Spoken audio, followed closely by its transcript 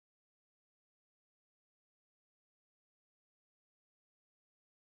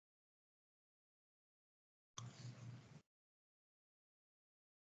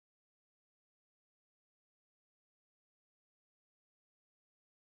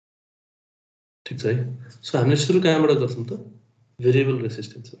ठिक छ है। सो हामीले सुरु कहाँबाट गर्छौं त variable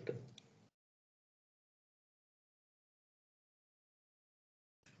रेसिस्टेन्सबाट।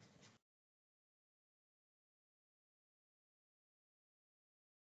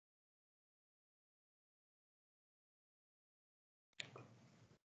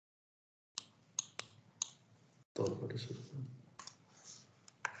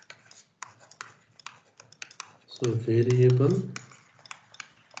 So variable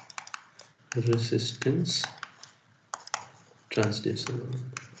resistance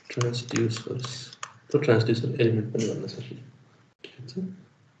transducers तो ट्रान्सड्युसर एलिमेन्ट पनि भन्न सकिन्छ। ठिक छ।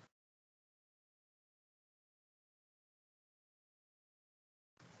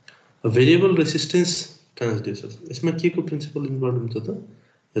 भेरिएबल रेसिस्टेन्स ट्रान्सड्युसर्स यसमा के को प्रिन्सिपल इन्भल्भ हुन्छ त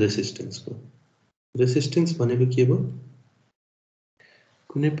रेसिस्टेन्स को। रेसिस्टेन्स भनेको के हो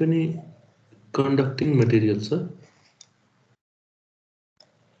कुनै पनि कन्डक्टिङ मटेरियल छ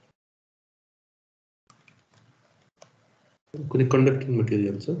कुनै कन्डक्टिङ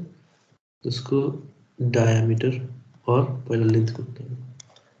मटेरियल छ जसको डायामिटर और पहिला लेन्थको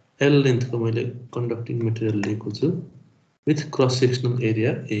एल लेन्थको मैले कन्डक्टिङ मटेरियल लिएको छु with cross sectional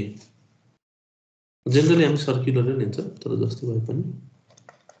area A. Generally हामी सर्कुलर लिन्छ तर जस्तो भए पनि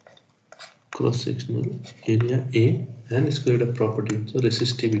cross sectional area A and यसको एउटा प्रपर्टी हुन्छ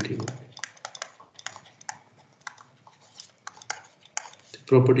रेसिस्टिभिटी हो।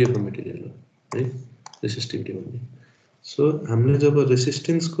 प्रपर्टी अफ मटेरियल हो है रेसिस्टिभिटी भन्ने। सो हामीले जब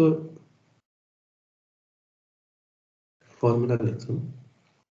रेसिस्टेन्स को फर्मुला लेख्छौं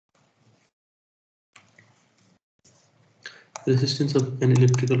resistance of an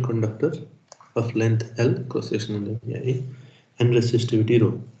electrical conductor of length L cross sectional area A and resistivity rho.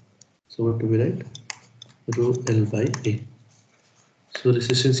 So what do we write? Rho L by A. So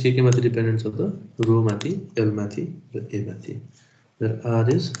resistance के माथि dependent छ त rho माथि L माथि र A माथि। Where R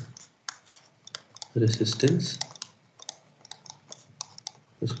is resistance,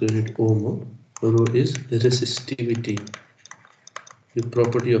 यसको unit Om हो, rho is resistivity, the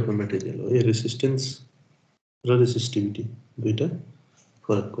property of a material हो। यो resistance र resistivity दुईटा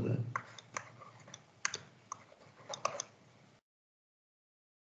फरक कुरा हो।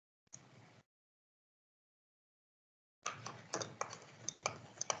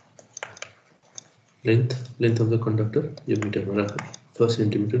 length of the conductor यो मिटरमा राख per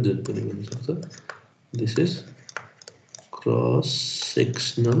centimeter जति पनि हुन सक्छ। This is cross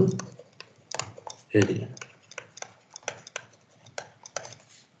sectional area।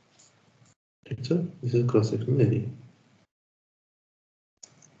 ठिक छ। This is cross sectional area।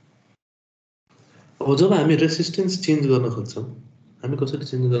 अब जब हामी रेसिस्टेन्स चेन्ज गर्न खोज्छौं हामी कसरी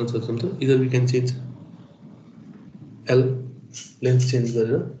चेन्ज गर्न सक्छौं त इदर we can change L length change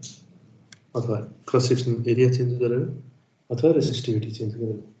गरेर अथवा क्रस सेक्सनल एरिया चेन्ज गरेर अथवा रेसिस्टिभिटी चेन्ज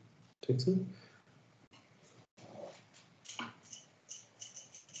गरेर। ठिक छ।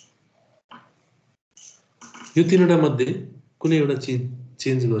 यो तीनवटा मध्ये कुनै एउटा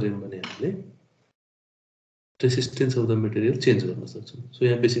चेन्ज गर्यौं भने हामीले resistance of the material change गर्न सक्छौं। सो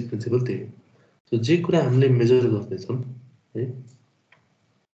यहाँ बेसिक प्रिन्सिपल त्यही हो। सो जे कुरा हामीले मेजर गर्दै छौं है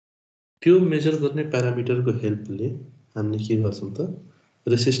त्यो मेजर गर्ने प्यारामिटरको हेल्पले हामीले के गर्छौं त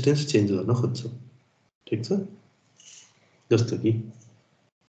रेसिस्टेन्स चेन्ज गर्न खोज्छौं। ठिक छ। जस्तो कि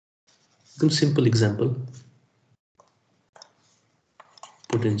एकदम सिम्पल एक्जाम्पल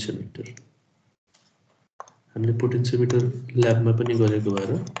पोटेन्शियोमिटर। हामीले पोटेन्शियोमिटर ल्याबमा पनि गरेको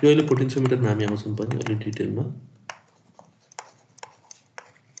भएर यो अहिले पोटेन्शियोमिटरमा हामी आउँछौं पनि अलि डिटेलमा।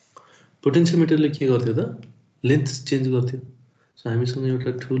 पोटेन्शियोमिटरले के गर्थ्यो त लेन्थ चेन्ज गर्थ्यो। सो हामीसँग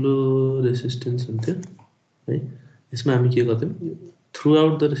एउटा ठुलो रेसिस्टेन्स हुन्थ्यो है यसमा हामी के गर्थ्यौं थ्रु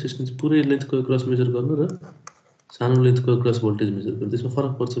आउट द रेसिस्टेन्स पुरै लेन्थको क्रस मेजर गर्नु र सानो लेन्थको क्रस भोल्टेज मेजर गर्नु। त्यसमा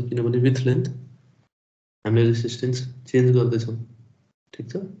फरक पर्छ किनभने विथ लेन्थ हामीले रेसिस्टेन्स चेन्ज गर्दै छौं। ठिक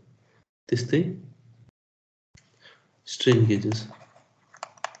छ। त्यस्तै strain gauges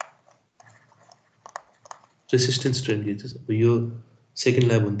resistance strain gauges अब यो सेकेन्ड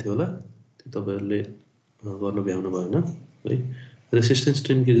ल्याब हुन्थ्यो होला त्यो तपाईहरुले गर्नु भ्याउनु भएन है। रेसिस्टेन्स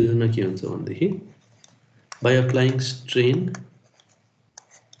स्ट्रेन गेजेसमा के हुन्छ भन्देखि बाइ अप्लाइङ स्ट्रेन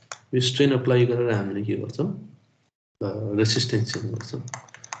यो स्ट्रेन अप्लाई गरेर हामीले के गर्छौं रेसिस्टेन्स चेन्ज गर्छौं।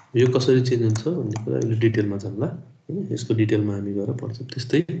 यो कसरी चेन्ज हुन्छ भन्ने कुरा अहिले डिटेलमा जानला हैन। यसको डिटेलमा हामी गएर पढ्छौं।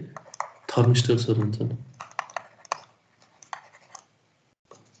 त्यस्तै थर्मिस्टर्सहरु हुन्छन्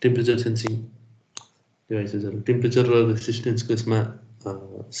टेम्परेचर सेन्सिङ डिभाइसेसहरु टेम्परेचर र रेसिस्टेन्स को यसमा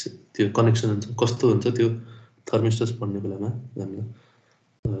त्यो कनेक्सन हुन्छ कस्तो हुन्छ त्यो थर्मिस्टर्स पढ्ने बेलामा जानला।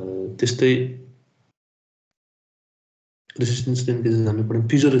 त्यस्तै रेसिस्टेन्स स्ट्रेन गेजेस हामीले पढ्यौं।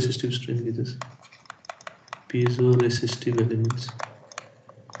 पिजो resistive strain gauges पिजो resistive elements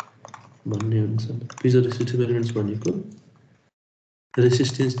भन्ने हुन्छ। पिजो रेसिस्टिभ एलिमेन्ट्स भनेको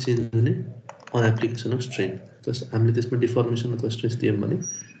रेसिस्टेन्स चेन्ज हुने on application of strain. Just हामीले त्यसमा डिफर्मेसन अथवा स्ट्रेस दियौँ भने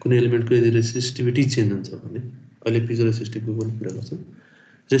कुनै एलिमेन्टको यदि रेसिस्टिभिटी चेन्ज हुन्छ भने, अहिले पिजो रेसिस्टिभको पनि कुरा गर्छौँ,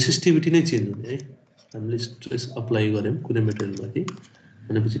 रेसिस्टिभिटी नै चेन्ज हुने है। हामीले स्ट्रेस अप्लाई गऱ्यौँ कुनै मेटेरियलमाथि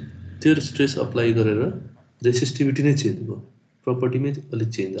भनेपछि त्यो स्ट्रेस अप्लाई गरेर रेसिस्टिभिटी नै चेन्ज भयो, प्रपर्टीमै अलिक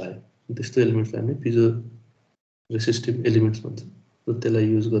चेन्ज आयो, त्यस्तो एलिमेन्ट्सलाई हामीले पिजो रेसिस्टिभ एलिमेन्ट्स भन्छ। र त्यसलाई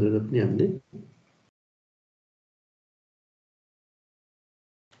युज गरेर पनि हामीले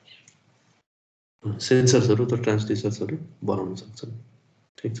सेन्सर्सहरू त ट्रान्सड्युसर्सहरू बनाउन सक्छन्।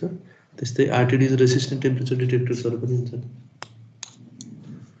 ठिक छ। त्यस्तै आरटिडीज रेसिस्टेन्ट टेम्परेचर डिटेक्टर्सहरू पनि हुन्छन्।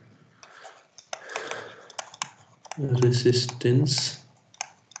 रेसिस्टेन्स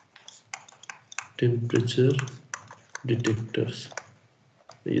टेम्परेचर डिटेक्टर्स,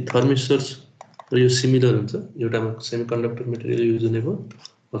 यो थर्मिस्टर्स र यो सिमिलर हुन्छ। एउटामा सेमिकन्डक्टर मेटेरियल युज हुने भयो,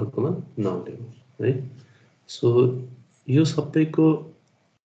 अर्कोमा नहुने भयो है। सो यो सबैको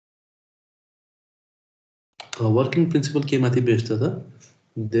वर्किङ प्रिन्सिपल के माथि बेस्ड छ त,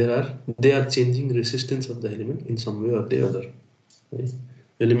 they are changing resistance of the element in some way or the other है।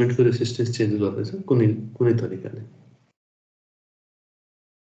 एलिमेन्टको रेसिस्टेन्स चेन्ज गर्दैछ कुनै तरिकाले।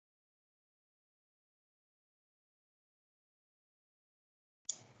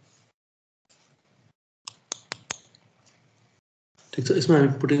 ठिक छ। यसमा हामी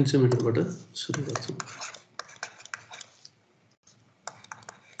पोटेन्सियोमिटरबाट सुरु गर्छौँ।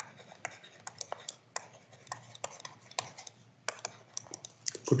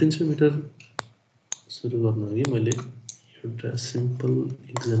 पोटेन्सियोमिटर सुरु गर्नु अघि मैले एउटा सिम्पल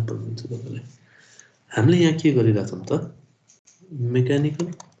इक्जाम्पल दिन्छु तपाईँलाई। हामीले यहाँ के गरिरहेछौँ त, मेकानिकल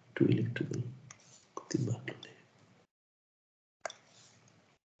टु इलेक्ट्रिकल कति बाटो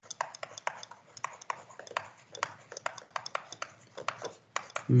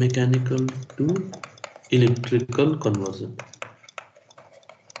mechanical to electrical conversion.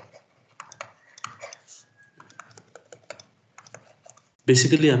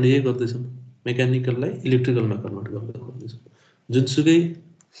 Basically हामीले यही गर्दैछौँ, मेकानिकललाई इलेक्ट्रिकलमा कन्भर्ट गर्न खोज्दैछौँ। जुनसुकै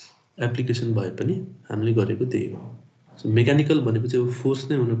एप्लिकेसन भए पनि हामीले गरेको त्यही हो। सो मेकानिकल भनेपछि अब फोर्स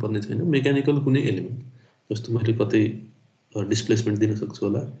नै हुनुपर्ने छैन, मेकानिकल कुनै एलिमेन्ट, जस्तो मैले कतै डिस्प्लेसमेन्ट दिन सक्छु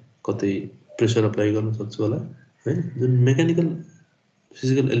होला, कतै प्रेसर अप्लाई गर्न सक्छु होला है। जुन मेकानिकल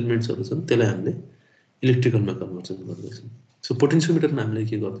फिजिकल एलिमेन्ट्सहरू छन् त्यसलाई हामीले इलेक्ट्रिकलमा कन्भर्सन गर्दैछौँ। सो पोटेन्सियोमिटरमा हामीले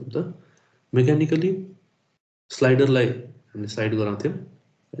के गर्छौँ त, मेकानिकली स्लाइडरलाई हामीले स्लाइड गराउँथ्यौँ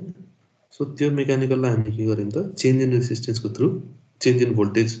हैन। सो त्यो मेकानिकललाई हामीले के गर्यौँ त, change in रेसिस्टेन्सको through change in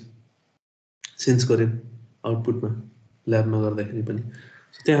voltage sense गर्यौँ आउटपुटमा, ल्याबमा गर्दाखेरि पनि।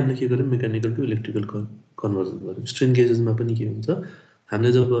 सो त्यहाँ हामीले के गर्यौँ, मेकानिकल टु इलेक्ट्रिकल कन्भर्जन गर्यौँ। स्ट्रेन गेजेसमा पनि के हुन्छ,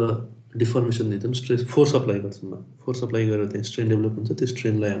 हामीले जब डिफर्मेसन दिन्छौँ, स्ट्रेस फोर्स अप्लाई गर्छौँ, फोर्स अप्लाई गरेर त्यहाँ स्ट्रेन डेभलप हुन्छ, त्यो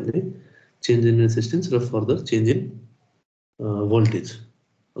स्ट्रेनलाई हामीले चेन्ज इन रेसिस्टेन्स र further change in voltage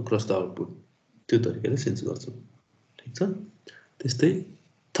across the output त्यो तरिकाले सेन्स गर्छौँ। ठिक छ। त्यस्तै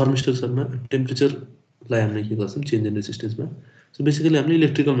थर्मिस्टर्सहरूमा टेम्परेचरलाई हामीले के गर्छौँ, चेन्ज इन रेसिस्टेन्समा। सो बेसिकली हामीले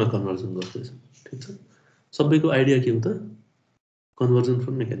इलेक्ट्रिकलमा कन्भर्जन गर्दैछौँ। ठिक छ। सबैको आइडिया के हो त, conversion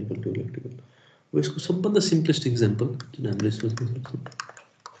from mechanical to electrical. अब यसको सबभन्दा सिम्पलेस्ट इक्जाम्पल जुन हामीले सोच्न सक्छौँ,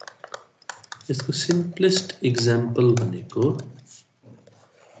 यसको सिम्पलेस्ट इक्जाम्पल भनेको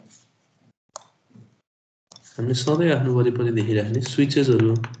हामीले सधैँ आफ्नो वरिपरि देखिराख्ने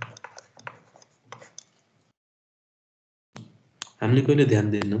स्विचेसहरू। हामीले कहिले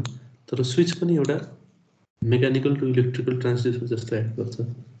ध्यान दिदैनौँ, तर स्विच पनि एउटा मेकानिकल टु इलेक्ट्रिकल ट्रान्सड्युसर जस्तो एक्ट गर्छ।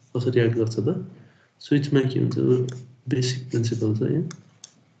 कसरी एक्ट गर्छ त, स्विचमा के हुन्छ, बेसिक प्रिन्सिपल छ यहाँ।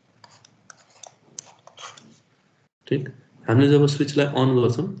 ठिक। हामीले जब स्विचलाई अन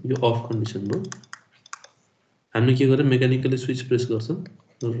गर्छौँ, यो अफ कन्डिसन भयो, हामीले के गर्छौँ, मेकानिकली स्विच प्रेस गर्छौँ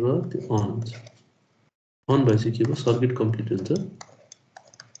र त्यो अन हुन्छ। अन भएपछि के भयो, सर्किट कम्प्लिट हुन्छ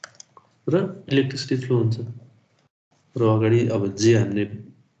र इलेक्ट्रिसिटी फ्लो हुन्छ। र अगाडि अब जे हामीले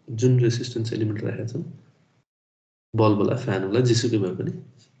जुन रेसिस्टेन्स एलिमेन्ट राखेका छौँ, बल्ब होला, फ्यान होला, जेसुकै भए पनि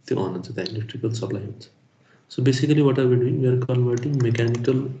त्यो अन हुन्छ, त्यहाँ इलेक्ट्रिकल सप्लाई हुन्छ। So basically what are we doing, we are converting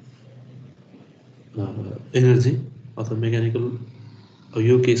mechanical energy अथवा मेकानिकल,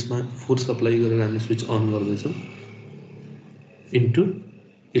 यो केसमा फोर्स अप्लाई गरेर हामीले स्विच अन गर्दैछौँ, into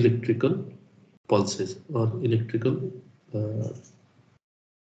electrical pulses or electrical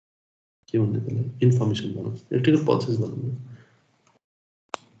के भन्ने त्यसलाई, इन्फर्मेसन भनौँ, इलेक्ट्रिकल पल्सेस भनौँ।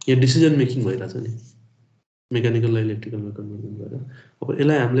 यहाँ डिसिजन मेकिङ भइरहेछ नि, मेकानिकललाई इलेक्ट्रिकलमा कन्भर्जन गरेर। अब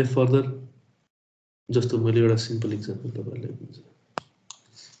यसलाई हामीले फर्दर, जस्तो मैले एउटा सिम्पल इक्जाम्पल तपाईँहरूलाई दिन्छु।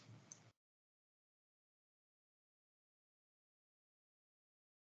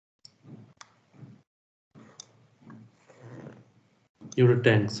 एउटा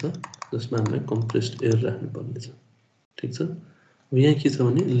ट्याङ्क छ, जसमा हामीले कम्प्रेस्ड एयर राख्नुपर्ने छ। ठीक छ। अब यहाँ के छ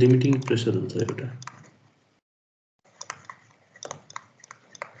भने लिमिटिङ प्रेसर हुन्छ एउटा।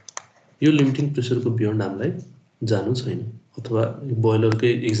 यो लिमिटिङ प्रेसरको बियोन्ड हामीलाई जानु छैन। अथवा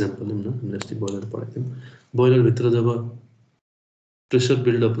बोइलरकै एक्जाम्पल लिउँ न, हामीले अस्ति बोइलर पढाएको थियौँ। बोइलरभित्र जब प्रेसर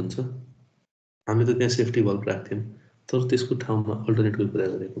बिल्डअप हुन्छ, हामीले त त्यहाँ सेफ्टी भल्भ राख्थ्यौँ, तर त्यसको ठाउँमा अल्टरनेटको कुरा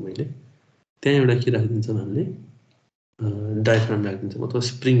गरेको मैले। त्यहाँ एउटा के राखिदिन्छौँ हामीले, डायफ्राम राखिदिन्छौँ अथवा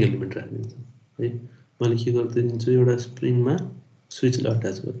स्प्रिङ एलिमेन्ट राखिदिन्छौँ है। मैले के गरिदिन्छु, एउटा स्प्रिङमा स्विचलाई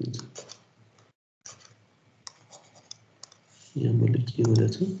अट्याच गरिदिन्छु। यहाँ मैले के गरेको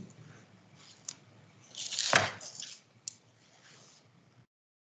छु,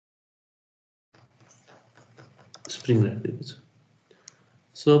 स्प्रिङ राखिदिएको छु।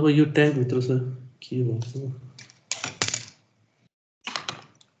 सो अब यो ट्याङ्कभित्र छ के भन्छ,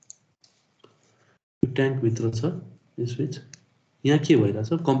 यो ट्याङ्कभित्र छ यो स्विच। यहाँ के भइरहेछ,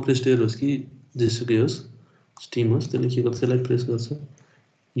 कम्प्रेस्ड एयर होस् कि जेसुकै होस्, स्टिम होस्, त्यसले के गर्छ, यसलाई प्रेस गर्छ।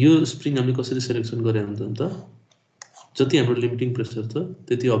 यो स्प्रिङ हामीले कसरी सेलेक्सन गरे हुन्छ त, जति हाम्रो लिमिटिङ प्रेसर छ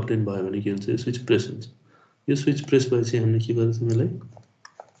त्यति अप्टेन भयो भने के हुन्छ, यो स्विच प्रेस हुन्छ। यो स्विच प्रेस भएपछि हामीले के गर्छौँ, यसलाई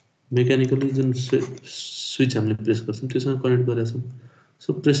मेकानिकली जुन स्विच हामीले प्रेस गर्छौँ त्योसँग कनेक्ट गरेका छौँ।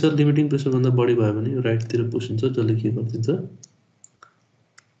 सो प्रेसर लिमिटिङ प्रेसरभन्दा बढी भयो भने यो राइटतिर पुस हुन्छ, जसले के गरिदिन्छ,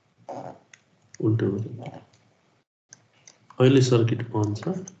 उल्टो गरिदिन्छ। अहिले सर्किट अन छ,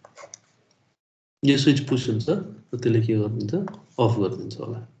 यो स्विच पुस हुन्छ र त्यसले के गरिदिन्छ, अफ गरिदिन्छ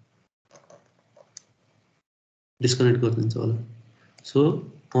होला, डिस्कनेक्ट गरिदिन्छ होला। सो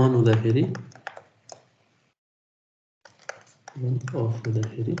अन हुँदाखेरि, अफ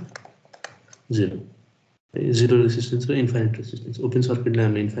हुँदाखेरि जिरो, जिरो रेसिस्टेन्स र इन्फाइनाइट रेसिस्टेन्स। ओपन सर्किटलाई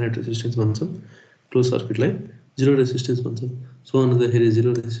हामीले इन्फाइनाइट रेसिस्टेन्स भन्छौँ, क्लोज सर्किटलाई जिरो रेसिस्टेन्स भन्छौँ। सो अन हुँदाखेरि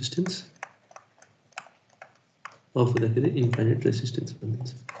जिरो रेसिस्टेन्स, अफ हुँदाखेरि इन्फाइनाइट रेसिस्टेन्स भनिन्छ।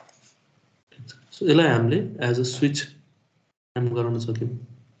 सो यसलाई हामीले एज अ स्विच काम गराउन सक्यौँ।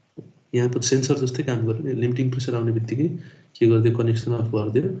 यहाँ त सेन्सर जस्तै काम गर्यो, लिमिटिङ प्रेसर आउने बित्तिकै के गरिदियो, कनेक्सन अफ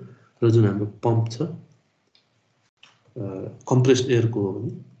गरिदियो र जुन हाम्रो पम्प छ कम्प्रेस्ड एयरको हो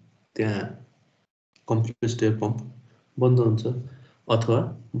भने त्यहाँ कम्प्रेस्ड एयर पम्प बन्द हुन्छ। अथवा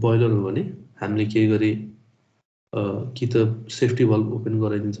बोइलर हो भने हामीले के गरी कि त सेफ्टी भल्भ ओपन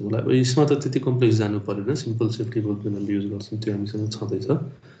गराइदिन्छौँ होला। यसमा त त्यति कम्प्लेक्स जानु परेन, सिम्पल सेफ्टी भल्भ जुन हामीले युज गर्छौँ त्यो हामीसँग छँदैछ।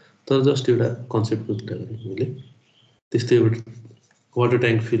 तर जस्ट एउटा कन्सेप्टको कुरा गरेँ मैले। त्यस्तै एउटा वाटर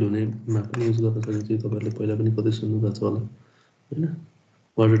ट्याङ्क फिल हुनेमा पनि युज गर्न सकिन्छ, तपाईँहरूले पहिला पनि कतै सुन्नुभएको छ होला होइन।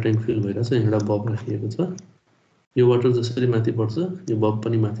 वाटर ट्याङ्क फिल भइरहेछ, एउटा बब राखिएको छ, यो वाटर जसरी माथि बढ्छ यो बब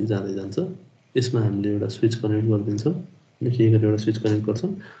पनि माथि जाँदै जान्छ। यसमा हामीले एउटा स्विच कनेक्ट गरिदिन्छौँ, के गरेर एउटा स्विच कनेक्ट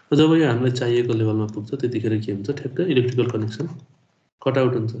गर्छौँ र जब यो हामीलाई चाहिएको लेभलमा पुग्छ त्यतिखेर के हुन्छ, ठ्याक्क इलेक्ट्रिकल कनेक्सन कट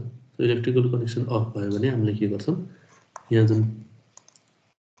आउट हुन्छ। इलेक्ट्रिकल कनेक्सन अफ भयो भने हामीले के गर्छौँ, यहाँ जुन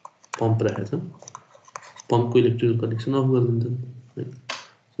पम्प राखेका छौँ पम्पको इलेक्ट्रिकल कनेक्सन अफ गरिदिन्छौँ है।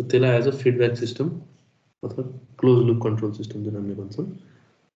 सो त्यसलाई एज अ फिडब्याक सिस्टम अथवा क्लोज लुप कन्ट्रोल सिस्टम जुन हामीले भन्छौँ,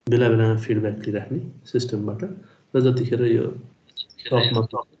 बेला बेलामा फिडब्याक लिइराख्ने सिस्टमबाट। र जतिखेर यो टपमा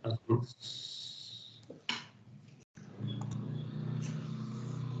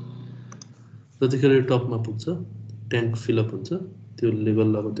जतिखेर यो टपमा पुग्छ, ट्याङ्क फिलअप हुन्छ, त्यो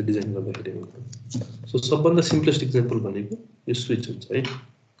लेभल अब त्यो डिजाइन गर्दाखेरि हुन्छ। सो सबभन्दा सिम्पलेस्ट इक्जाम्पल भनेको यो स्विच हुन्छ है।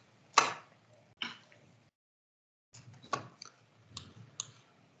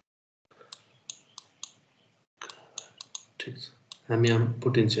 ठिक छ, हामी आम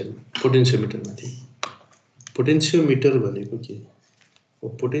पोटेन्सियोमिटरमा थियौँ। पोटेन्सियोमिटर भनेको के हो,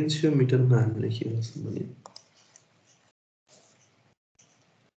 पोटेन्सियोमिटरमा हामीले के गर्छौँ भने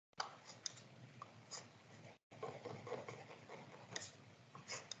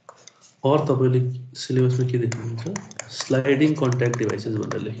और तपाईँले सिलेबसमा के देख्नुहुन्छ, स्लाइडिङ कन्ट्याक्ट डिभाइसेस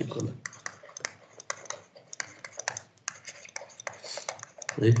भनेर लेखेको होला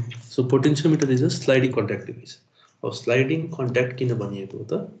है। So पोटेन्सियोमिटर is a sliding contact device. अब स्लाइडिङ कन्ट्याक्ट किन भनिएको हो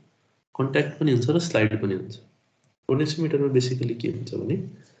त, कन्ट्याक्ट पनि हुन्छ र स्लाइड पनि हुन्छ। पोटेन्सियोमिटरमा बेसिकली के हुन्छ भने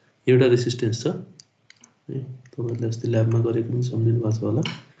एउटा रेसिस्टेन्स छ है, तपाईँहरूले अस्ति ल्याबमा गरेको पनि सम्झिनु भएको छ होला।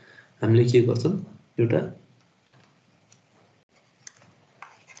 हामीले के गर्छौँ, एउटा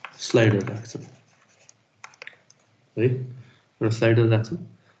स्लाइडर राख्छौँ है, एउटा स्लाइडर राख्छौँ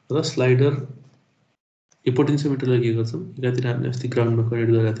र स्लाइडर यो पोटेन्सियोमिटरलाई के गर्छौँ, एकातिर हामीले अस्ति ग्राउन्डमा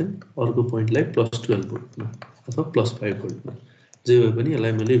कनेक्ट गरेका थियौँ, अर्को पोइन्टलाई +12 भोल्टमा अथवा +5 भोल्टमा, जे भए पनि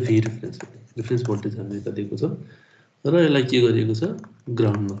यसलाई मैले भी रिफरेन्स भोल्टेज हामीले यता दिएको छ र यसलाई के गरिएको छ,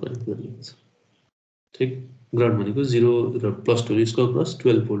 ग्राउन्डमा कनेक्ट गरिएको छ। ठिक, ग्राउन्ड भनेको 0 र +12, यसको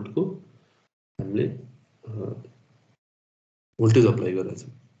 +12 भोल्टको हामीले भोल्टेज अप्लाई गरेका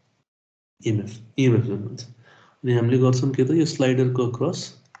छौँ, इएमएफ जुन भन्छ। अनि हामीले गर्छौँ के त, यो स्लाइडरको क्रस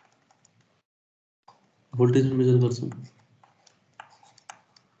भोल्टेज मेजर गर्छौं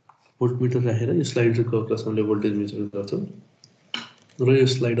भोल्टमिटर राखेर यो स्लाइडरको अक्रस हामीले भोल्टेज मेजर गर्छौं र यो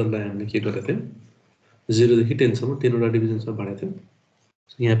स्लाइडरलाई हामीले के गरेका थियौं 0 देखि 10 सम्म 10 वटा डिभिजनमा बाँडेका थियौं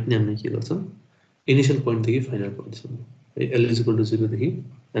यहाँ पनि हामीले के गर्छौं इनिशियल पोइन्ट देखि फाइनल पोइन्ट सम्म है L = 0 देखि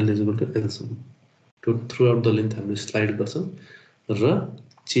L = L सम्म थ्रु आउट द लेन्थ हामीले स्लाइड गर्छौं र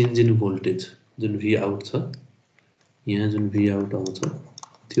चेन्ज इन भोल्टेज जुन V आउट छ यहाँ जुन V आउट आउँछ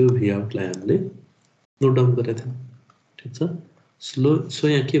त्यो V आउट लाई हामीले नोट डाउन गरेका थियौं ठीक छ सो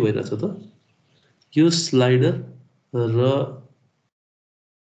यहाँ के भइराछ त यो स्लाइडर र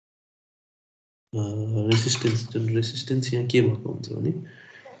रेसिस्टेन्स जुन रेसिस्टेन्स यहाँ के भएको हुन्छ भने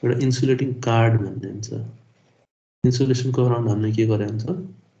एउटा इन्सुलेटिङ कार्ड भन्ने हुन्छ इन्सुलेसनको अराउन्ड हामीले के गरे हुन्छ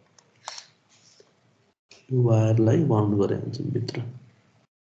यो वायरलाई बाउन्ड गरे हुन्छ भित्र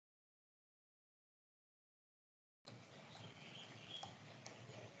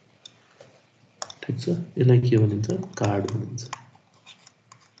ठीक छ यसलाई के भनिन्छ कार्ड भनिन्छ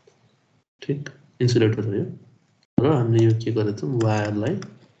ठीक इन्सुलेटर हो यो र हामीले यो के गरेछौं वायरलाई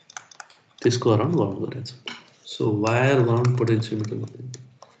त्यसको around bound गरेछौं so wire bound पोटेन्सियोमिटर भनिन्छ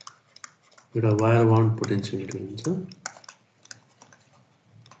एउटा वायर बाउन्ड पोटेन्सियोमिटर हुन्छ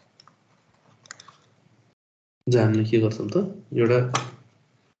जहाँ हामीले के गर्छौं त एउटा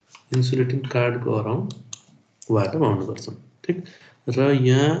इन्सुलेटिङ कार्डको अराउन्ड वायर बाउन्ड गर्छौं ठीक र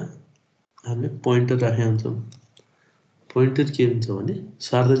यहाँ हामीले पोइन्टर राखेका हुन्छौं पोइन्टर के हुन्छ भने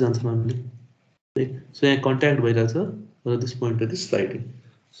सार्दै जान्छौं हामीले ठीक सो यहाँ कन्ट्याक्ट भइराछ र this pointer is sliding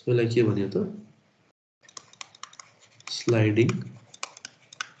so यसलाई के भनियो त स्लाइडिङ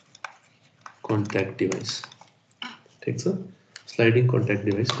कन्ट्याक्ट डिभाइस ठीक छ स्लाइडिङ कन्ट्याक्ट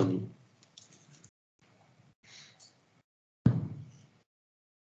डिभाइस भनियो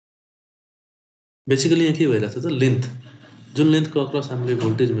बेसिकली यहाँ के भइराछ त लेन्थ जुन लेन्थको अक्रस हामीले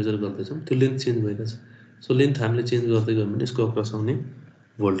भोल्टेज मेजर गर्दैछौं त्यो लेन्थ चेन्ज भइराछ सो लेन्थ हामीले चेन्ज गर्दै गयौं भने यसको अक्रस आउने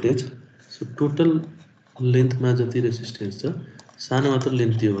भोल्टेज सो टोटल लेन्थमा जति रेसिस्टेन्स छ सानो मात्र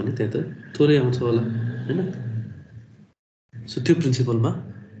लेन्थ दियो भने त्यहाँ त थोरै आउँछ होला हैन सो त्यो प्रिन्सिपलमा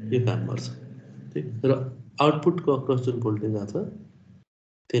यो काम गर्छ ठीक र आउटपुटको अक्रस जुन भोल्टेज आछ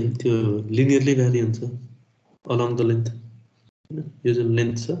त्यो लिनियरली भ्यारी हुन्छ अलोङ द लेन्थ यो जुन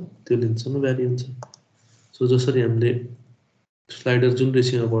लेन्थ छ त्यो लेन्थसँग भ्यारी हुन्छ सो जसरी हामीले स्लाइडर जुन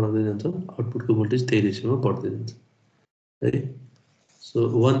रेसियोमा बढाउँदै जान्छ आउटपुटको भोल्टेज त्यही रेसियोमा बढ्दै जान्छ है so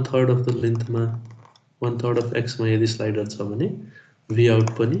 1/3 of the लेन्थमा 1/3 of x मा यदि स्लाइडर छ भने V आउट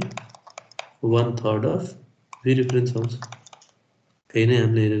पनि 1/3 अफ V रिफरेन्स आउँछ त्यही नै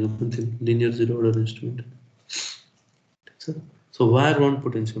हामीले हेरेको पनि थियौं लिनियर जेरो अर्डर इन्स्ट्रुमेन्ट ठीक छ सो वायर बाउन्ड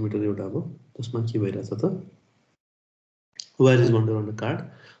पोटेन्सियोमिटर एउटा हो त्यसमा के भइराछ त wire is bound around the card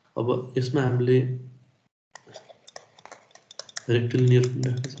अब यसमा हामीले रेक्टिलिनियर पनि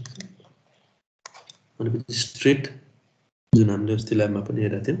राख्न सक्छौं भनेपछि स्ट्रेट जुन हामीले अस्ति ल्याबमा पनि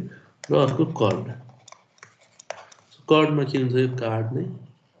हेरेका थियौं र अर्को कर्ड कर्डमा के हुन्छ यो कार्ड नै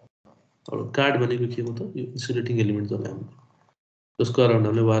अब कार्ड भनेको के हो त यो इन्सुलेटिङ एलिमेन्ट जसलाई हामीले जसको अराउन्ड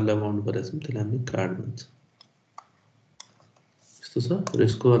हामीले वायरलाई बाउन्ड गरेका छौं त्यसलाई हामीले कार्ड भन्छ यस्तो छ र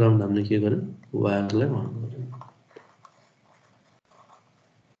यसको अराउन्ड हामीले के गर्यौं वायरलाई बाउन्ड गर्यौं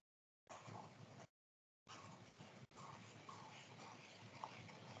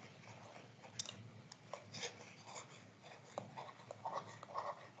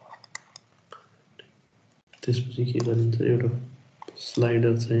त्यसपछि के गरिन्छ एउटा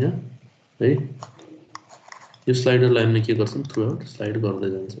स्लाइडर छ यहाँ है यो स्लाइडरलाई हामीले के गर्छौं थ्रु आउट स्लाइड गर्दै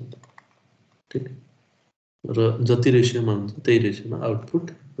जान्छौं ठीक र जति रेशियोमा हुन्छ त्यही रेशियोमा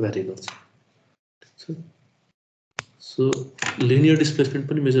आउटपुट भ्यारी गर्छ ठीक छ सो लिनियर डिस्प्लेसमेन्ट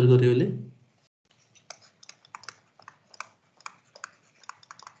पनि मेजर गर्यो यसले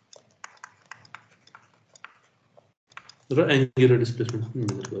र एंगुलर डिस्प्लेसमेन्ट पनि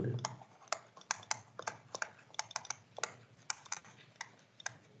मेजर गर्यो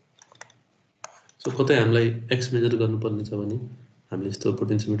सो कतै हामीलाई x मेजर गर्नुपर्ने छ भने हामीले यस्तो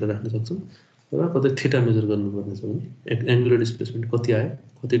पोटेन्सियोमिटर राख्न सक्छौं र कतै थीटा मेजर गर्नुपर्ने छ भने एंगुलर डिस्प्लेसमेन्ट कति आयो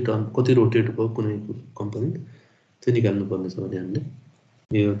कति टर्न कति रोटेट भयो कुनै कम्पोनेन्ट त्यो निकाल्नु पर्ने छ भने हामीले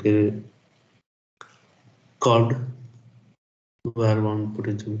यो के कर्ड वायर बाउन्ड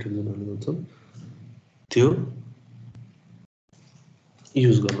पोटेन्सियोमिटर जुन हामीले भन्छौं त्यो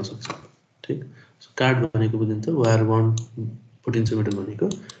युज गर्न सक्छौं ठीक सो कार्ड भनेको बुझिन्छ वायर बाउन्ड पोटेन्सियोमिटर भनेको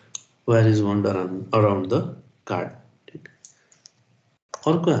wire is bound around the card ठीक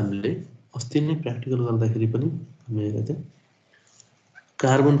अर्को हामीले अस्ति नै प्र्याक्टिकल गर्दाखेरि पनि हामी हेरेका थियौं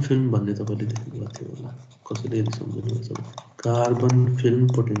कार्बन फिल्म भन्ने तपाईले देख्नुभएको थियो होला कसैले यदि सम्झिनुहुन्छ भने कार्बन फिल्म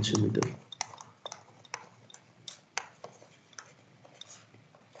पोटेन्सियोमिटर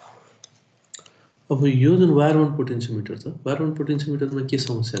अब यो जुन वायर वाउन्ड पोटेन्सियोमिटर छ, वायर वाउन्ड पोटेन्सियोमिटरमा के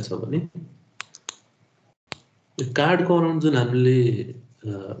समस्या छ भने यो कार्डको अराउन्ड जुन हामीले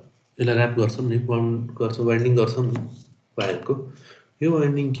यसलाई र्याप गर्छौँ नि, वाउन्ड गर्छौँ, वाइन्डिङ गर्छौँ नि वायरको, यो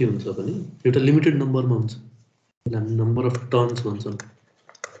वाइन्डिङ के हुन्छ भने एउटा लिमिटेड नम्बरमा हुन्छ, त्यसलाई हामी नम्बर अफ टर्न्स भन्छौँ।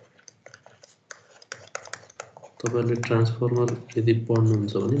 तपाईहरुले ट्रान्सफर्मर यदि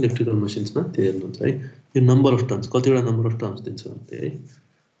पढ्नुहुन्छ भने इलेक्ट्रिकल मसिन्समा त्यो हेर्नुहुन्छ है, यो नम्बर अफ टर्न्स कतिवटा नम्बर अफ टर्न्स दिन्छ भन्थे है।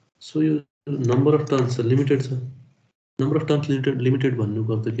 सो यो नम्बर अफ टर्न्स लिमिटेड छ। नम्बर अफ टर्न्स लिमिटेड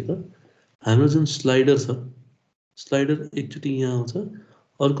भन्नुको अर्थ के त, हाम्रो जुन स्लाइडर छ, स्लाइडर एकचोटि यहाँ आउँछ,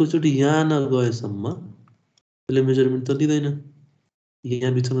 अर्कोचोटि यहाँ नगएसम्म त्यसले मेजरमेन्ट त लिँदैन।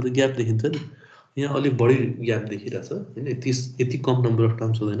 यहाँ बिचमा त ग्याप देखिन्छ नि, यहाँ अलिक बढी ग्याप देखिरहेछ हैन, यति कम नम्बर अफ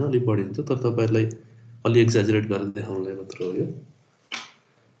टर्न्स हुँदैन, अलिक बढी हुन्छ। तर तपाईहरुलाई अलि एक्जाजरेट गरेर देखाउनलाई मात्र हो यो।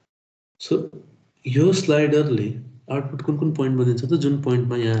 सो यो स्लाइडरले आउटपुट कुन पोइन्टमा दिन्छ त, जुन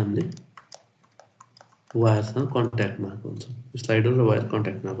पोइन्टमा यहाँ हामीले वायरसँग कन्ट्याक्टमा आएको हुन्छ, स्लाइडर र वायर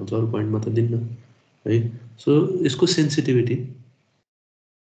कन्ट्याक्टमा आएको हुन्छ, अरू पोइन्टमा त दिन्न है। सो यसको सेन्सिटिभिटी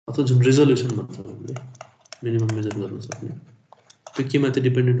अथवा जुन रिजोल्युसन भन्छ हामीले मिनिमम मेजर गर्न सक्ने, त्यो के माथि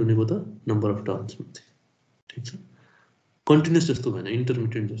डिपेन्डेन्ट हुने भयो त, नम्बर अफ टर्न्स माथि। ठीक छ, कन्टिन्युअस जस्तो भएन,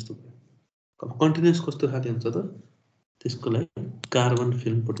 इन्टरमिटेन्ट जस्तो भयो। अब कन्टिन्युअस कस्तो खाले हुन्छ त, त्यसको लागि कार्बन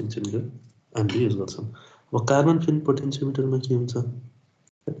फिल्म पोटेन्सियोमिटर हामीले युज गर्छौँ। अब कार्बन फिल्म पोटेन्सियोमिटरमा के हुन्छ,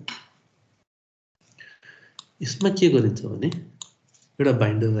 यसमा के गरिन्छ भने एउटा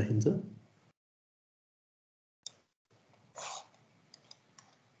बाइन्डर राखिन्छ,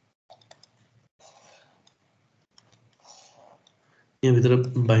 यहाँ भित्र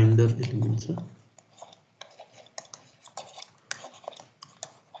बाइन्डर एलिमेन्ट छ,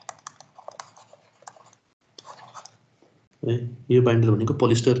 है। यो बाइन्डर भनेको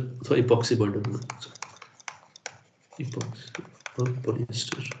पोलिस्टर अथवा इपोक्सी बाइन्डर हुन्छ, इपोक्सी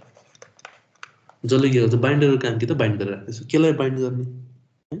पोलिस्टर। जसले के गर्छ, बाइन्डरको काम के त, बाइन्ड गरेर राख्दैछ। केलाई बाइन्ड गर्ने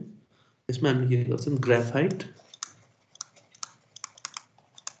है, यसमा हामी के गर्छौँ, ग्राफाइट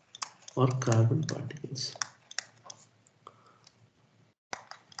और कार्बन पार्टिकल्स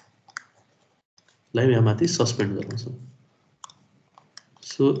लाई यहाँ माथि सस्पेन्ड गराउँछौँ।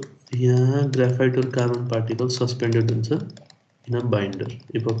 सो यहाँ ग्राफाइट और कार्बन पार्टिकल सस्पेन्डेड हुन्छ इन अ बाइन्डर,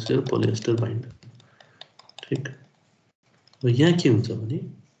 इपोक्सी और पोलिएस्टर बाइन्डर। ठीक, र यहाँ के हुन्छ भने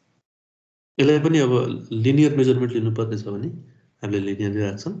यसलाई पनि अब लिनियर मेजरमेन्ट लिनुपर्ने छ भने हामीले लिनियरली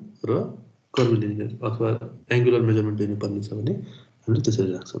राख्छौँ, र कर्भिलिनियर अथवा एङ्गुलर मेजरमेन्ट लिनुपर्ने छ भने हामीले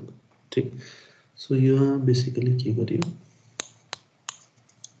त्यसरी राख्छौँ। ठीक, सो यहाँ बेसिकली के गरियो,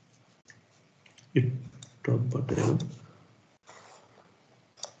 टपबाट हेरौँ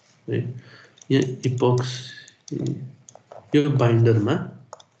है, यहाँ इपोक्सी यो बाइन्डरमा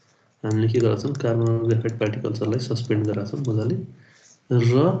हामीले के गर्छौँ, कार्बन ग्राफाइट पार्टिकल्सहरूलाई सस्पेन्ड गराछौँ मजाले,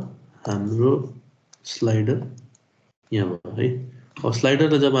 र हाम्रो स्लाइडर यहाँ भयो है। अब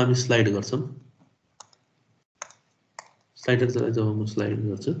स्लाइडरलाई जब हामी स्लाइड गर्छौँ, स्लाइडरलाई जब म स्लाइड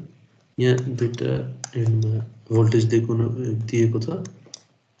गर्छु, यहाँ दुईटा एन्डमा भोल्टेज दिएको छ,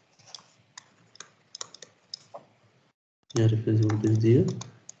 यहाँ रेफरेन्स भोल्टेज दियो,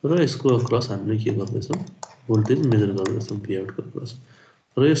 र यसको अक्रस हामीले के गर्दैछौँ, भोल्टेज मेजर गर्दैछौँ पी आउटको अक्रस,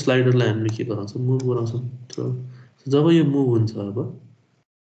 र यो स्लाइडरलाई हामीले के गराउँछौँ, मुभ गराउँछौँ। जब यो मुभ हुन्छ, अब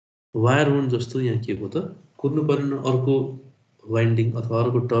वायर वाउन्ड जस्तो यहाँ के हो त, कुर्नु पर्ने अर्को वाइन्डिङ अथवा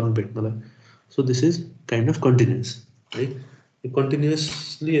अर्को turn भेट्नलाई। So this is kind of continuous है, यो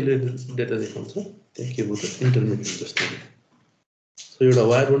कन्टिन्युअसली यसले डेटा देखाउँछ। त्यहाँ के भयो त, इन्टरमिडिएट जस्तो। सो एउटा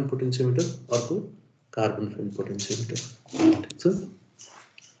वायर वाउन्ड पोटेन्सियोमिटर, अर्को कार्बन फिल्म पोटेन्सियोमिटर। ठीक छ,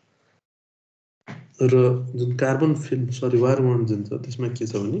 र जुन कार्बन फिल्म वायर वाउन्ड जुन छ त्यसमा के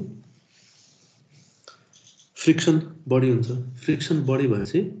छ भने फ्रिक्सन बढी हुन्छ। फ्रिक्सन बढी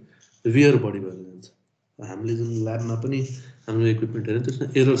भएपछि वियर बढी भएर जान्छ। हामीले जुन ल्याबमा पनि हाम्रो इक्विपमेन्ट हेऱ्यौँ त्यसमा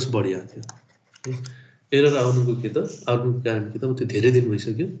एरर्स बढी आएको थियो। एरर आउनुको के त, आउनुको कारण के त, त्यो धेरै दिन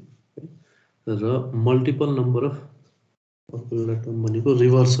भइसक्यो र मल्टिपल नम्बर अफ, अर्को एउटा टर्म भनेको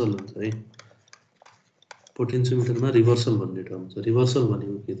रिभर्सल हुन्छ है। पोटेन्सियोमिटरमा रिभर्सल भन्ने टर्म छ। रिभर्सल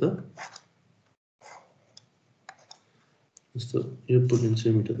भनेको के त, जस्तो यो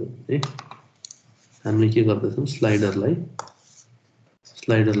पोटेन्सियोमिटर हो है, हामीले के गर्दैछौँ, स्लाइडरलाई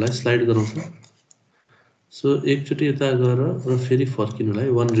स्लाइड गराउँछौँ। सो एकचोटि यता गएर र फेरि फर्किनुलाई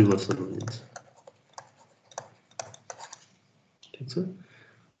वान रिभर्सल भनिन्छ। ठीक छ,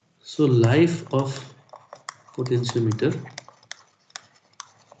 सो लाइफ अफ पोटेन्सियोमिटर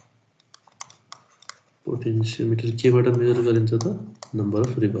केबाट मेजर गरिन्छ त, नम्बर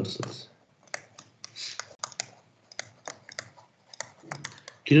अफ रिभर्सल्स।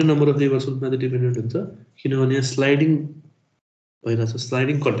 किन नम्बर अफ रिभर्सल्समा डिपेन्डेन्ट हुन्छ, किनभने स्लाइडिङ भइरहेछ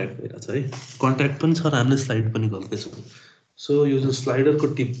स्लाइडिङ कन्ट्याक्ट भइरहेछ है कन्ट्याक्ट पनि छ र हामीले स्लाइड पनि गरेको छौँ सो यो जुन स्लाइडरको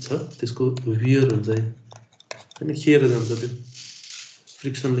टिप छ त्यसको वियर हुन्छ है हैन खिएर जान्छ त्यो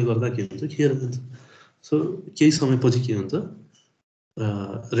फ्रिक्सनले गर्दा के हुन्छ खिएर जान्छ सो केही समयपछि के हुन्छ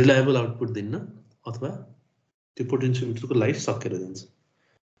रिलायबल आउटपुट दिन्न अथवा त्यो पोटेन्सियोमिटरको लाइफ सकेर जान्छ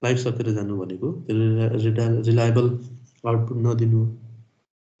लाइफ सकेर जानु भनेको रिलायबल आउटपुट नदिनु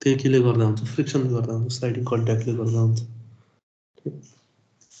त्यो केले गर्दा हुन्छ फ्रिक्सनले गर्दा हुन्छ स्लाइडिङ कन्ट्याक्टले गर्दा हुन्छ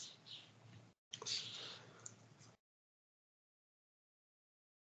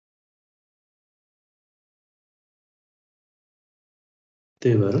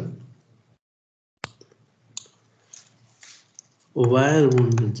त्यही भएर वायर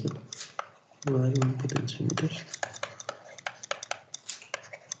वुन्ड हुन्छ वायर वुन्ड पोटेन्सियोमिटर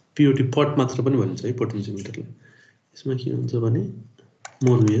पिओटी पट मात्र पनि भनिन्छ है पोटेन्सियोमिटरले यसमा के हुन्छ भने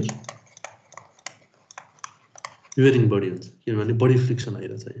मोर वियरिङ बढी हुन्छ किनभने बढी फ्रिक्सन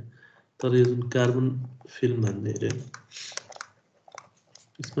आइरहेछ यहाँ तर यो जुन कार्बन फिल्म भन्ने अरे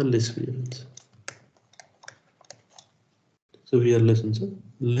यसमा लेस वियर हुन्छ सो वियरलेस हुन्छ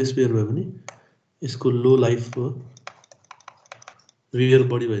लेस वियर भयो भने यसको लो लाइफ हो वियर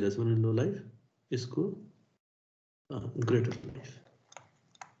बढी भइरहेछ भने लो लाइफ यसको ग्रेटर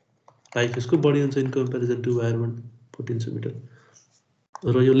लाइफ यसको बढी हुन्छ in comparison to wire wound पोटेन्सियोमिटर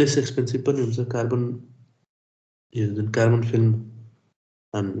र यो लेस एक्सपेन्सिभ पनि हुन्छ कार्बन यो जुन carbon film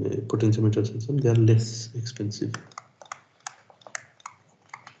and potentiometers they are less expensive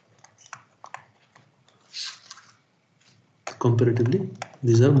comparatively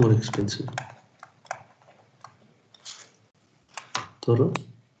these are more expensive तर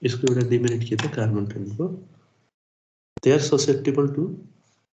यसको एउटा डिमेरिट के त कार्बन फिल्मको they are susceptible to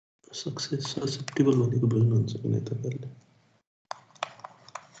susceptible भनेको बुझ्नुहुन्छ कि नै तपाईहरुले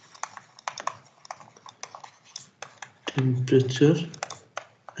temperature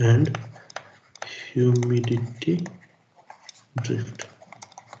and humidity drift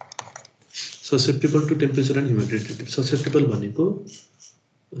susceptible to temperature and humidity drift susceptible भनेको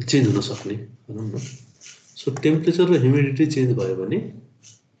चेन्ज हुन सक्ने भनौं न सो टेम्परेचर र ह्युमिडिटी चेन्ज भयो भने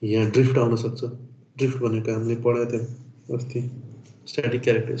यहाँ ड्रिफ्ट आउन सक्छ ड्रिफ्ट भनेको हामीले पढाएको थियौं अस्ति स्ट्याटिक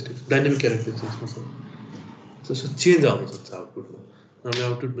क्यारेक्टरिस्टिक्स डायनामिक क्यारेक्टरिस्टिक्समा छ सो चेन्ज आउन सक्छ आउटपुटमा हामीले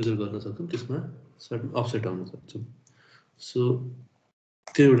आउटपुट मेजर गर्न सक्छौं त्यसमा सर्टेन अफसेट आउन सक्छ सो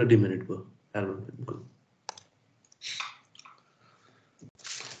त्यो एउटा डिमेरिट भयो कार्बन फिल्मको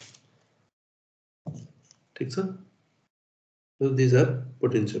ठीक छ so these are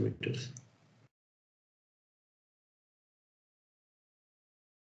potentiometers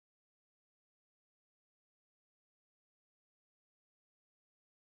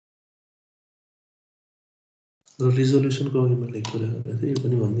resolution को अघि मैले कुरा गरेको थिएँ यो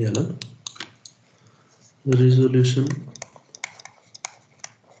पनि भनिदिहालौं resolution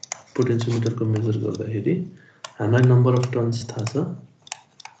पोटेन्सियोमिटर को मेजर गर्दाखेरि हामीलाई नम्बर अफ टर्न्स थाहा छ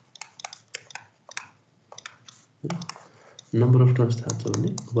नम्बर अफ टर्न्स थाहा छ भने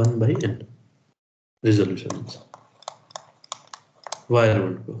 1/n रिजोल्युसन हुन्छ वायर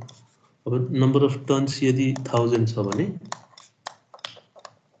वुन्डको अब नम्बर अफ टर्न्स यदि 1000 छ भने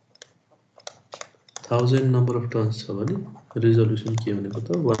 1000 नम्बर अफ टर्न्स छ भने रिजोल्युसन के भनेको त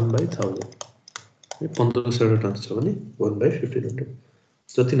 1/1000 1500 टर्न्स छ भने 1/1500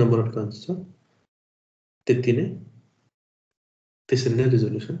 जति नम्बर अफ टर्न्स छ त्यति नै त्यसरी नै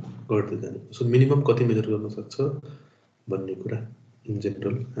रिजोल्युसन गर्दै जाने सो मिनिमम कति मेजर गर्न सक्छ भन्ने कुरा इन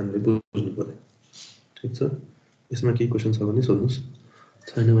जनरल हामीले बुझ्नु पर्यो ठीक छ यसमा के क्वेशन छ भने सोध्नुस्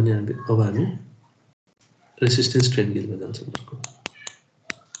छैन भने अब हामी रेसिस्टेन्स स्ट्रेन गेजमा जान्छौं यसको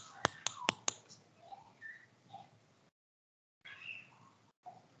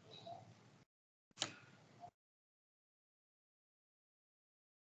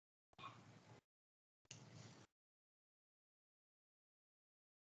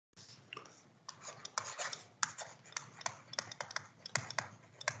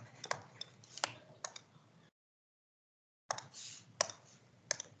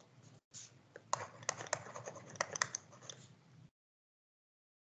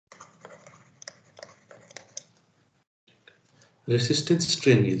रेसिस्टेन्स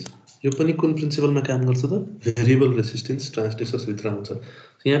स्ट्रेन गेज यो पनि कुन प्रिन्सिपलमा काम गर्छ त भेरिएबल रेसिस्टेन्स ट्रान्सड्युसर्स भित्र आउँछ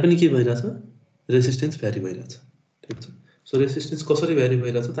यहाँ पनि के भइराछ रेसिस्टेन्स भ्यारी भइराछ ठीक छ सो रेसिस्टेन्स कसरी भ्यारी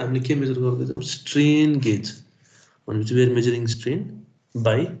भइराछ त हामीले के मेजर गर्दै छौं स्ट्रेन गेज भनेपछि we are measuring strain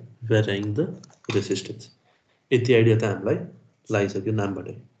by भ्यारिङ the resistance यति आइडिया त हामीलाई लागिसक्यो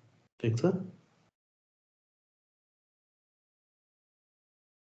नामबाटै ठीक छ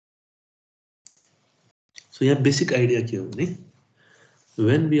सो यहाँ बेसिक आइडिया के हो भने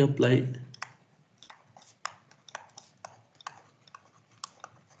when we apply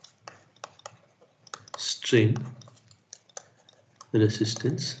strain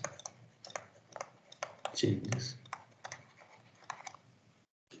resistance changes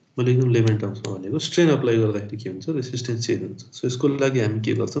मैले एकदम लेमन टर्म्समा भनेको स्ट्रेन अप्लाई गर्दाखेरि के हुन्छ रेसिस्टेन्स चेन्ज हुन्छ सो यसको लागि हामी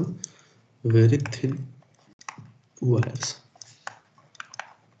के गर्छौं भेरी थिन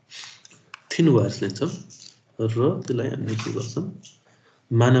वायर्स लिन्छौं र त्यसलाई हामीले के गर्छौं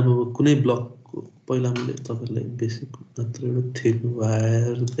मानव कुनै ब्लकको पहिला मैले तपाईहरुलाई बेसिक मात्र एउटा थिन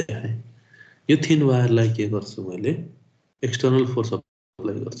वायर देखाएँ यो थिन वायरलाई के गर्छु मैले एक्सटर्नल फोर्स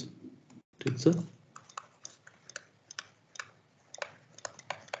अप्लाई गर्छु ठीक छ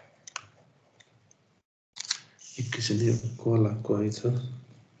एकैछिन यो कल आएको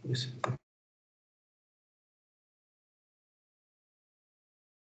छ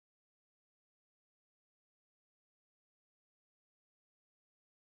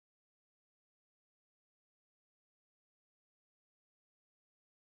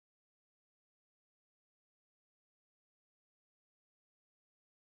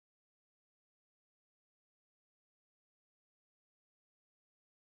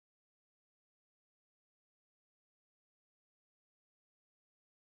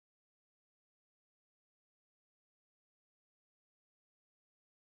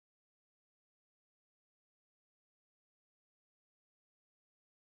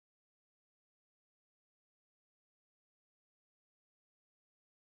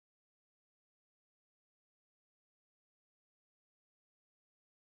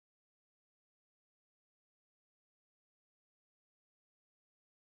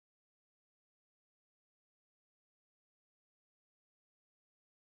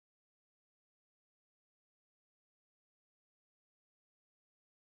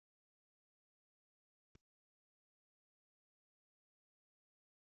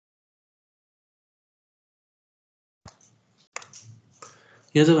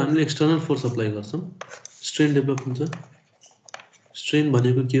यहाँ जब हामीले एक्सटर्नल फोर्स अप्लाई गर्छौं स्ट्रेन डेभलप हुन्छ स्ट्रेन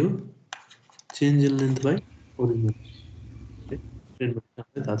भनेको के हो change in length by original strain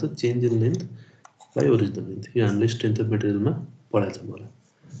भनेको थाहा छ change in length by original length यो हामीले स्ट्रेन्थ अफ मटेरियलमा पढाएको छ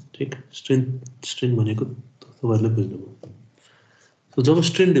मलाई ठीक स्ट्रेन भनेको तपाईहरुले बुझ्नुभयो सो जब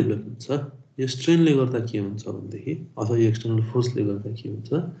स्ट्रेन डेभलप हुन्छ यो स्ट्रेनले गर्दा के हुन्छ भन्देखि अथवा यो एक्सटर्नल फोर्सले गर्दा के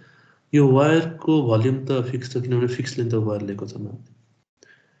हुन्छ यो वायरको भोल्युम त फिक्स छ किनभने फिक्स लेन्थ अफ वायर लिएको छ मैले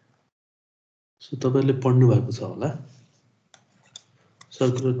सो तपाईहरुले पढ्नु भएको छ होला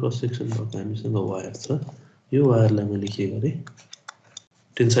सर्कुलर क्रस सेक्सन भएको हामीसँग वायर छ यो वायरलाई मैले के गरे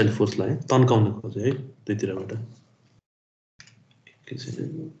टेन्साइल फोर्स लाए तन्काउन खोजे है त्यतिरबाट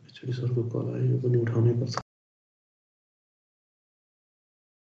एकैछिन एचडी सरको कल आयो यो पनि उठाउनै पर्छ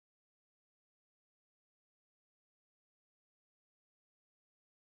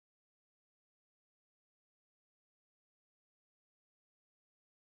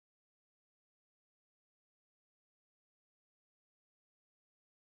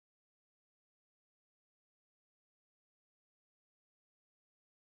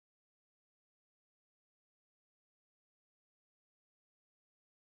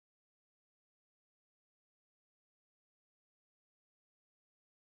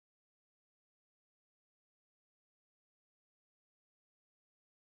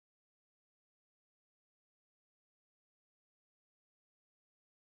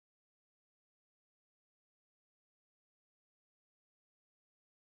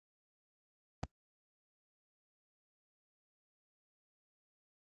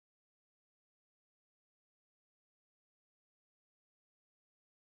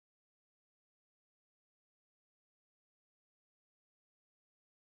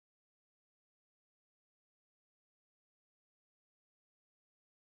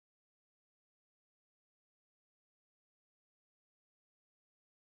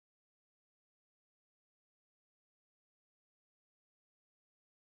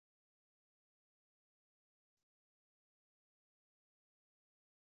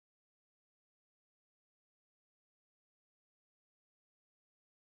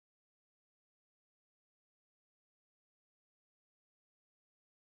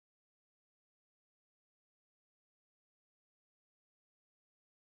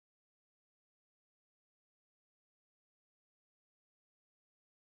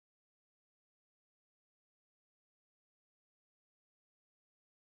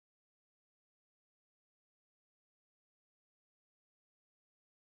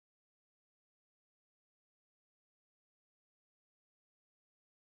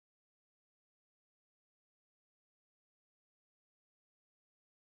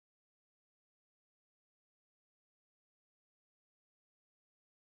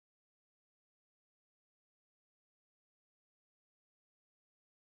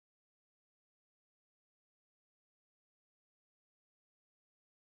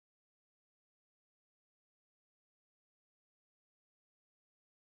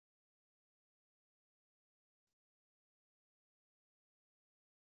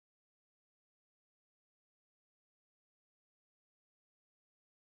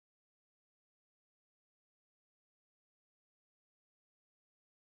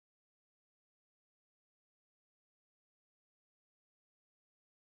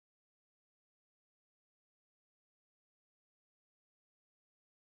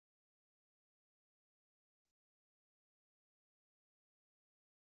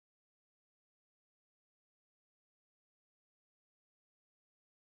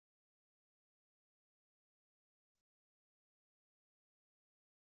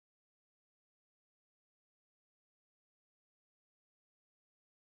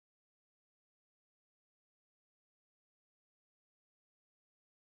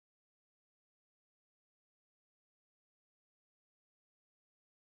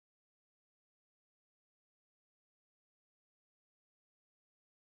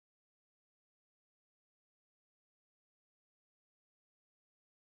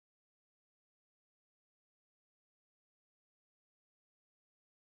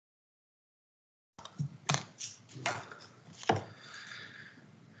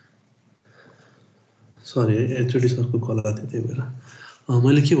सरी एचओडी सरको कल आएको थियो त्यही भएर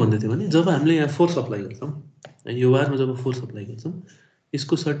मैले के भन्दै थिएँ भने जब हामीले यहाँ फोर्स अप्लाई गर्छौँ यो वायरमा जब फोर्स अप्लाई गर्छौँ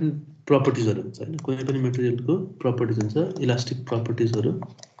यसको सर्टेन प्रपर्टिजहरू हुन्छ हैन कुनै पनि मेटेरियलको प्रपर्टिज हुन्छ इलास्टिक प्रपर्टिजहरू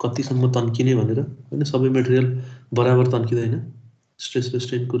कतिसम्म तन्किने भनेर हैन सबै मेटेरियल बराबर तन्किदैन स्ट्रेस र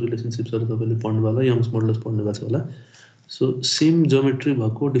स्ट्रेनको रिलेसनशिप्सहरू तपाईले पढ्नु होला यङ्स मोडुलस पढ्नु भएको छ होला सो सेम ज्योमेट्री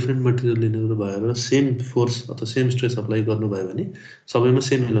भएको डिफरेन्ट मेटेरियल लिनु भएर सेम फोर्स अथवा सेम स्ट्रेस अप्लाई गर्नुभयो भने सबैमा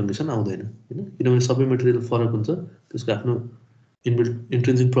सेम इलोङ्गेसन आउँदैन हैन किनभने सबै मेटेरियल फरक हुन्छ त्यसको आफ्नो इनबिल्ट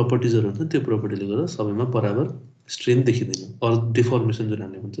इन्ट्रिन्सिक प्रपर्टिजहरू हुन्छ त्यो प्रपर्टीले गर्दा सबैमा बराबर स्ट्रेन देखिदैन अर डिफर्मेसन जुन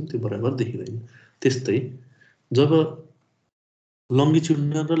हामीले भन्छौँ त्यो बराबर देखिदैन त्यस्तै जब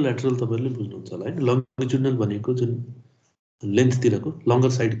लङ्गिट्युडनल र ल्याटरल तपाईहरुले बुझ्नुहुन्छ होला हैन लङ्गिट्युडनल भनेको जुन लेन्थतिरको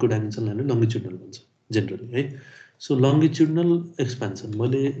लङ्गर साइडको डाइमेन्सनलाई हामीले लङ्गिट्युडनल भन्छ जेनरली है सो लङ्गिट्युडनल एक्सपेन्सन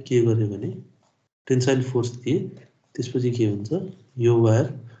मैले के गरेँ भने टेन्साइल फोर्स दिए त्यसपछि के हुन्छ यो वायर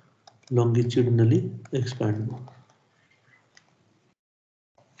लङ्गिट्युडनली एक्सपान्ड भयो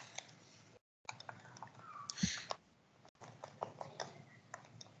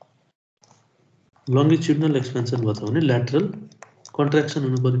लङ्गिट्युडनल एक्सपेन्सन भन्छ भने ल्याटरल कन्ट्र्याक्सन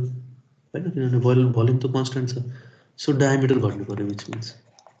हुनु पर्यो हैन किनभने भोल्युम त कन्स्टेन्ट छ सो डायमिटर घट्नु पर्यो व्हिच मिन्स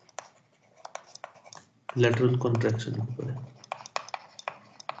ल्याटरल कन्ट्र्याक्सन हुनु पर्यो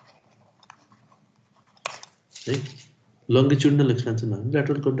है लङ्गिट्युडनल एक्सपेन्सन भने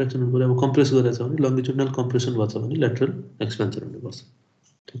ल्याटरल कन्ट्र्याक्सन हुनु पर्यो अब कम्प्रेस गरेछ भने लङ्गिट्युडनल कम्प्रेसन भन्छ भने ल्याटरल एक्सपेन्सन हुनुपर्छ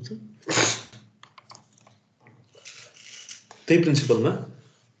ठीक छ त्यही प्रिन्सिपलमा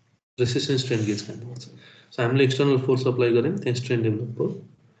रेसिस्टेन्स स्ट्रेन गेज काम गर्छ सो हामीले एक्सटर्नल फोर्स अप्लाई गर्यौं त्यहाँ स्ट्रेन डेभलप भयो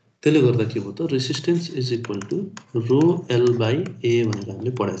त्यसले गर्दा के भयो त resistance is equal to rho L by ए भनेर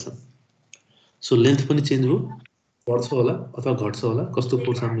हामीले पढाएछौँ सो लेन्थ पनि चेन्ज हो बढ्छ होला अथवा घट्छ होला कस्तो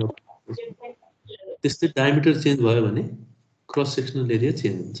फोर्स हामीले त्यस्तै डायमिटर चेन्ज भयो भने क्रस सेक्सनल एरिया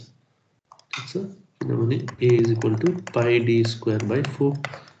चेन्ज हुन्छ ठीक छ किनभने ए इज इक्वल टु पाइ D square by 4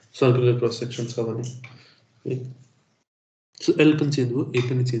 circular cross section छ भने सो एल पनि चेन्ज भयो ए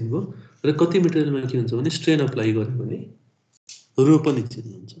पनि चेन्ज भयो र कति मेटेरियलमा के हुन्छ भने स्ट्रेन अप्लाई गर्यो भने रो पनि चेन्ज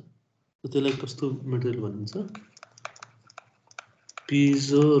हुन्छ त्यसलाई कस्तो मेटेरियल भनिन्छ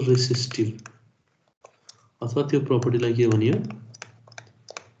पिजो रेसिस्टिभ अथवा त्यो प्रपर्टीलाई के भनियो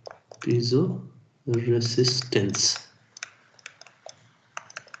पिजो रेसिस्टेन्स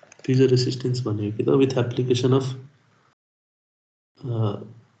पिजो रेसिस्टेन्स भनेको के त विथ एप्लिकेसन अफ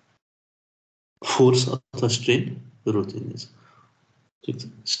फोर्स अथवा स्ट्रेन रो चेन्जेस ठीक छ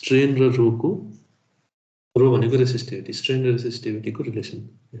स्ट्रेन र रोको रो भनेको रेसिस्टिभिटी स्ट्रेन र रेसिस्टिभिटीको रिलेसन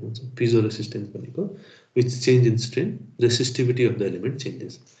हुन्छ पिजो रेसिस्टेन्स भनेको with change in strain resistivity of the element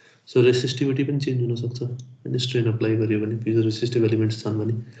changes so resistivity पनि चेन्ज हुन सक्छ हैन स्ट्रेन अप्लाई गरियो भने पिजो रेसिस्टिभ एलिमेन्ट्स छन्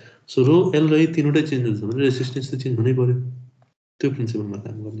भने सो रो एल र ए तीनवटै चेन्ज हुन्छ भने रेसिस्टेन्स त चेन्ज हुनै पर्यो त्यो प्रिन्सिपलमा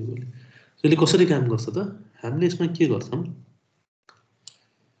काम गर्ने बोले सो यसले कसरी काम गर्छ त हामीले यसमा के गर्छौं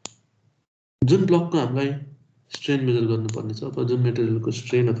जुन ब्लकको हामीलाई स्ट्रेन मेजर गर्नुपर्ने छ अथवा जुन मेटेरियलको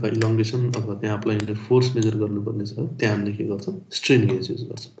स्ट्रेन अथवा इलोङ्गेसन अथवा त्यहाँ अप्लाई गर्ने फोर्स मेजर गर्नुपर्ने छ त्यहाँ हामीले के गर्छौं स्ट्रेन गेज युज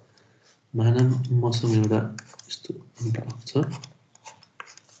गर्छौं मानव मसँग एउटा यस्तो ब्लक छ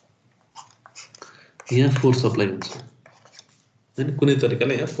यहाँ फोर्स अप्लाई हुन्छ हैन कुनै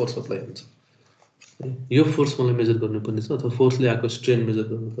तरिकाले यहाँ फोर्स अप्लाई हुन्छ यो फोर्स मलाई मेजर गर्नुपर्ने छ अथवा फोर्सले आएको स्ट्रेन मेजर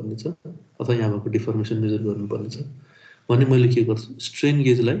गर्नुपर्ने छ अथवा यहाँ भएको डिफर्मेसन मेजर गर्नुपर्ने छ भने मैले के गर्छु स्ट्रेन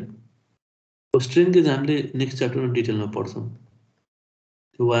गेजलाई स्ट्रेन गेज हामीले नेक्स्ट च्याप्टरमा डिटेलमा पढ्छौं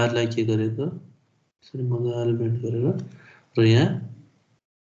त्यो वायरलाई के गरे त यसरी मजाले बेन्ड गरेर र यहाँ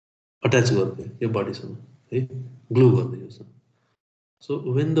अट्याच गर्दै यो बडीसँग है ग्लु गर्दै यो so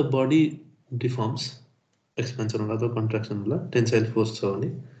when the body डिफर्म्स expansion होला अथवा कन्ट्र्याक्सन होला टेन्साइल फोर्स छ भने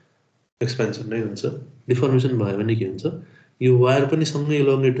एक्सपेन्सन नै हुन्छ डिफर्मेसन भयो भने के हुन्छ यो वायर पनि सँगै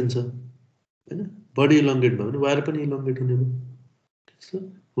इलोङ्गेट हुन्छ हैन बडी इलोङ्गेट भयो भने वायर पनि इलोङ्गेट हुने भयो ठीक छ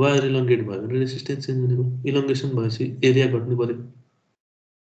वायर इलोङ्गेट भयो भने रेसिस्टेन्स चेन्ज हुने भयो इलोङ्गेसन भएपछि एरिया घट्नु पर्यो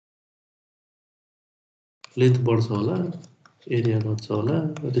लेन्थ बढ्छ होला एरिया घट्छ होला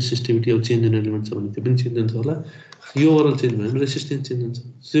रेसिस्टिभिटी अब चेन्ज इन एलिमेन्ट छ भने त्यो पनि चेन्ज हुन्छ होला यो ओभरअल चेन्ज भयो भने रेसिस्टेन्स चेन्ज हुन्छ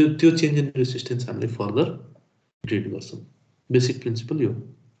त्यो चेन्ज इन रेसिस्टेन्स हामीले फर्दर ट्रिट गर्छौं बेसिक प्रिन्सिपल यो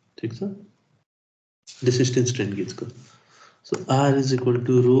ठीक छ resistance strain गेजको so are is equal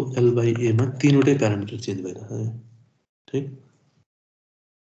to rho L by ए मा तीनवटै प्यारामिटर चेन्ज भइरहेको है ठीक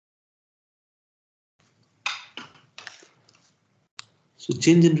सो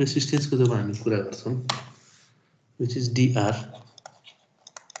चेन्ज इन रेसिस्टेन्स को जब हामी कुरा गर्छौं which is dr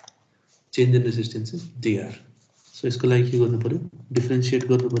change in resistance is dr so यसको लागि के गर्नु पर्यो डिफरेन्शिएट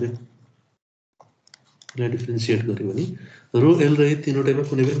गर्नु पर्यो यसलाई डिफरेन्शिएट गर्यो भने रो एल र ए तीनवटैमा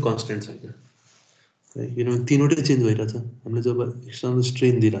कुनै पनि कन्स्टेन्ट छैन किनभने तीनवटै चेन्ज भइरहेछ हामीले जब एक्सटर्नल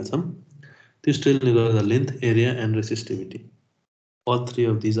स्ट्रेन दिइराछौं त्यो स्ट्रेनले गर्दा length, area and resistivity all three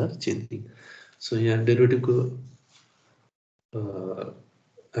of these are changing. So यहाँ डेरिभेटिभको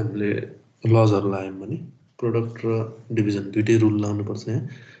हामीले लजहरु लायौं भने प्रोडक्ट र डिभिजन दुईटै रुल लाउनु पर्छ। यहाँ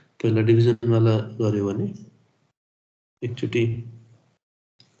पहिला डिभिजन वाला गर्यो भने एकचोटी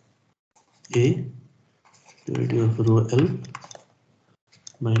a derivative of row l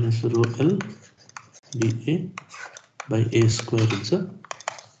minus rho l dA by a square हुन्छ।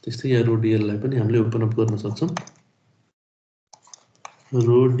 त्यस्तै यहाँ रो dl लाई पनि हामीले ओपन अप गर्न सक्छौं।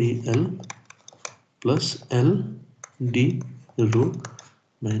 रो dl plus l d row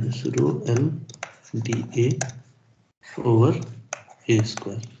minus row l dA over a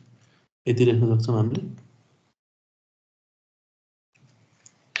square यति लेख्न सक्छौं हामीले।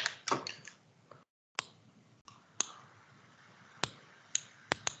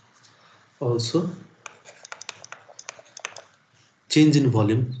 Also change in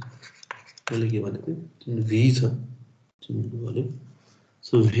volume मैले के भनेको v छ change in volume,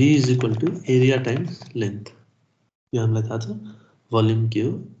 so v is equal to area times length। यो हामीलाई थाहा छ volume के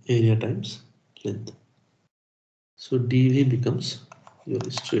हो area times length, so dv becomes your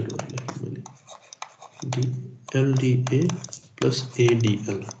straight line मैले LdA plus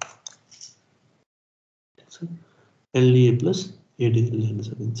ADL LdA plus ADL लेख्न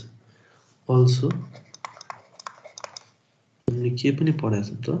सकिन्छ। Also हमले के पनि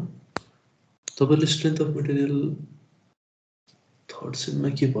पढाएको छ त तपाईले स्ट्रेन्थ अफ मटेरियल थर्ड सेममा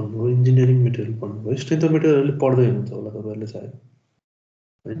के पढ्नुभयो इन्जिनियरिङ मटेरियल पढ्नुभयो। स्ट्रेन्थ अफ मटेरियल पढ्दै हुनुहुन्छ होला तपाईहरुले सायद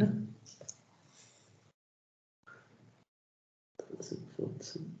हैन।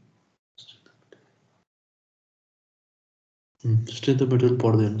 स्ट्रेन्थ अफ मटेरियल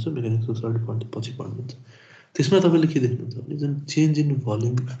पढ्दै हुनुहुन्छ मेकानिक्स अफ सलिड पछि पढ्नुहुन्छ। त्यसमा तपाईले के देख्नुहुन्छ भने जुन चेन्ज इन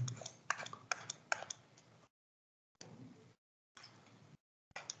भोल्युम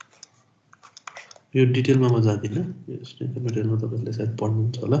यो डिटेलमा म जादिन, यो स्ट्रेन्थ अफ मटेरियलमा तपाईले सायद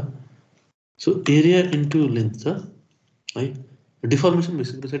पढ्नुहुन्छ होला। सो एरिया इन्टु लेन्थ छ है, डिफर्मेसन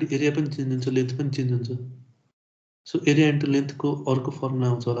भइसकेपछि एरिया पनि चेन्ज हुन्छ लेन्थ पनि चेन्ज हुन्छ। सो एरिया इन्टु लेन्थको अर्को फर्मुला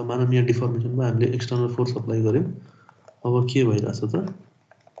आउँछ होला। मानौं यहाँ डिफर्मेसनमा हामीले एक्सटर्नल फोर्स अप्लाई गर्यौं, अब के भइराछ त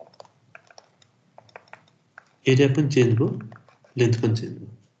एरिया पनि चेन्ज भयो लेन्थ पनि चेन्ज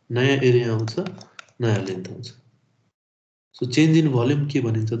भयो, नयाँ एरिया आउँछ नयाँ लेन्थ आउँछ। सो चेन्ज इन भोल्युम के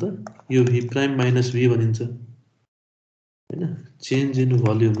भनिन्छ त यो v प्राइम माइनस v भनिन्छ हैन। Change in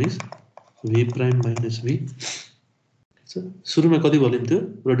volume is v prime minus v। सुरुमा कति भोल्युम थियो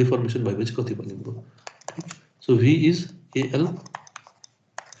र डिफर्मेसन भएपछि कति भोल्युम भयो। सो v इज al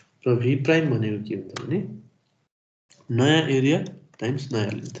र v प्राइम भनेको के हुन्छ भने नयाँ एरिया टाइम्स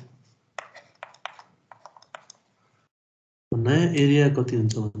नयाँ लेन्थ। नयाँ एरिया कति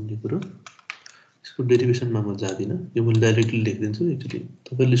हुन्छ भन्ने कुरो यसको डेरिभेसनमा म जादिन, यो मैले डाइरेक्टली लेखिदिन्छु। एक्चुअली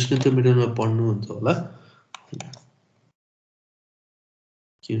तपाईले स्ट्रेन्थ अफ मटेरियलमा पढ्नुहुन्छ होला।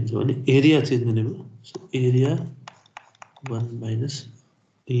 के हुन्छ भने एरिया चेन्ज हुने भयो। सो एरिया 1 माइनस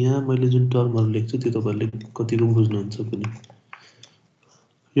यहाँ मैले जुन टर्महरु लेख्छु त्यो तपाईहरुले कतिको बुझ्नुहुन्छ कुनै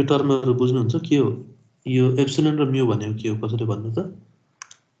यो टर्महरु बुझ्नुहुन्छ के हो। यो एप्सिलन र म्यू भनेको के हो कसरी भन्नु त।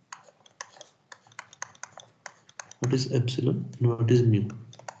 What is epsilon and what is mu.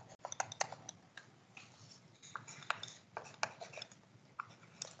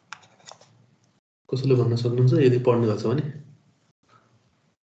 कसैले भन्न सक्नुहुन्छ यदि पढ्नु भएको छ भने।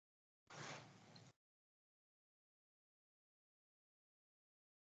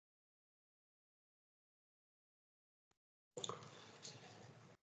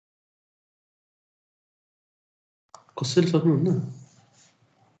 कसैले सक्नुहुन्न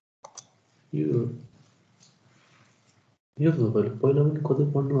यो तपाईहरु पहिला पनि कतै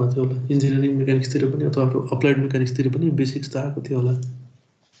पढ्नु भएको थियो होला इन्जिनियरिङ मेकानिक्सतिर पनि अथवा अप्लाइड मेकानिक्सतिर पनि बेसिक्स त आएको थियो होला।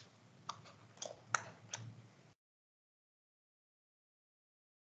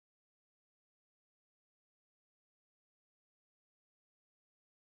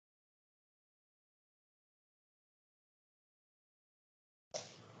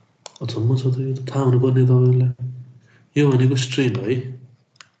 अचम्म छ त यो त थाहा हुनुपर्ने तपाईहरुलाई। यो भनेको स्ट्रेन है,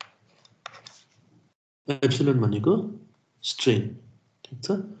 एप्सिलन भनेको स्ट्रेन ठीक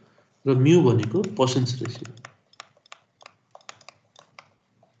छ र म्यू भनेको पर्सेन्ट रेशियो।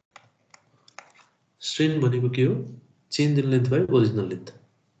 स्ट्रेन भनेको के हो change in length by original length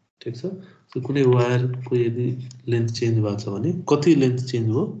ठीक छ। सो कुनै वायरको यदि लेन्थ चेन्ज भएको छ भने कति लेन्थ चेन्ज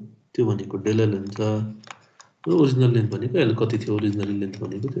भयो त्यो भनेको डेल एल हुन्छ र ओरिजिनल लेन्थ भनेको एल कति थियो ओरिजिनल लेन्थ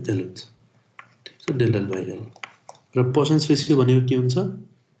भनेको त्यो एल हुन्छ ठीक छ डेल एल बाइ एल। र पर्सेन्ट रेशियो भनेको के हुन्छ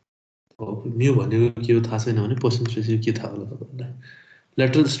म्यू भनेको के हो थाहा छैन भने पर्सेन्ट रेशियो के थाहा होला तपाईहरुलाई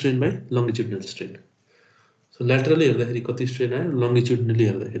lateral strain by लंगिट्युडिनल strain. So laterally हेर्दाखेरि कति स्ट्रेन आयो, लङ्गिट्युडनली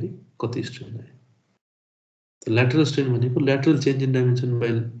हेर्दाखेरि कति स्ट्रेन आयो। ल्याटरल स्ट्रेन भनेको lateral change in dimension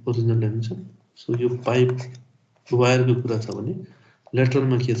by original dimension. So यो पाइप वायरको कुरा छ भने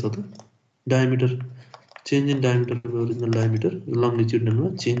ल्याटरलमा के छ त diameter, change in diameter by original diameter, लङ्गिट्युडनलमा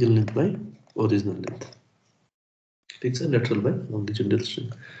change in length by original length. ठिक छ, lateral by longitudinal strain.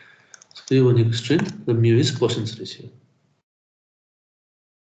 So यो भनेको स्ट्रेन र म्यु इज पोइसन्स रेसियो।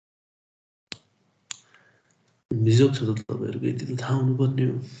 बिजोग छ त तपाईहरुको, यति त थाहा हुनुपर्ने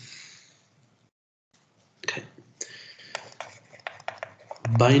हो।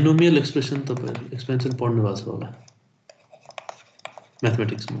 बाइनोमियल एक्सप्रेसन तपाईहरु एक्सपेन्सन पढ्नु भएको छ होला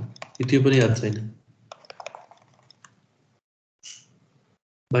म्याथमेटिक्समा, त्यो पनि याद छैन।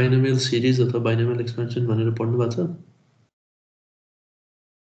 बाइनोमियल सिरिज अथवा बाइनोमियल एक्सपेन्सन भनेर पढ्नु भएको छ?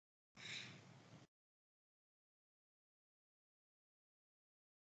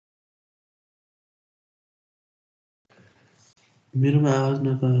 मेरोमा आवाज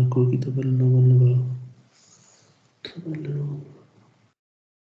नपाएको कि तपाईले नबोल्नु भयो?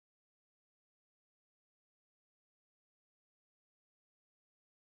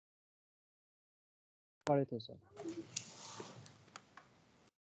 पढेको छ।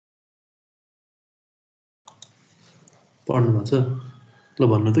 पढ्नु भएको छ? ल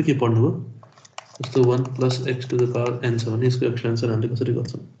भन्नु त के पढ्नु भयो? जस्तो 1 + x to the power n छ भने यसको एक्सपेन्सन हामीले कसरी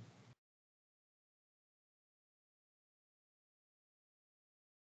गर्छौं?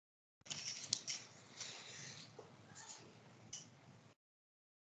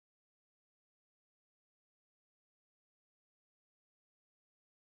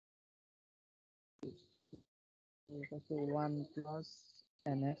 So 1 + nx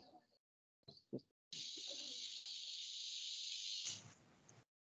n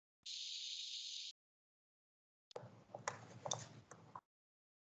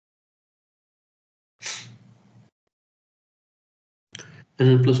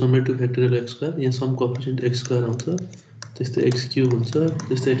 + 1/2 factorial x square, यहाँ सम कोएफिसिएन्ट x स्क्वायर आउँछ, त्यस्तै x क्यूब हुन्छ,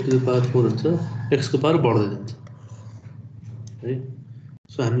 त्यस्तै x टु द पावर 4 हुन्छ, x को पावर बढ्दै जान्छ है।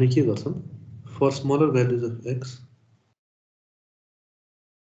 सो हामीले के गर्छौं? For smaller values of x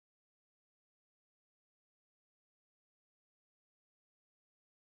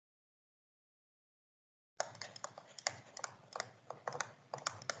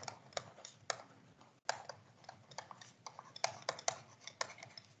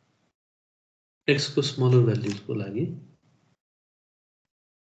x को स्मलर भ्यालुज को लागि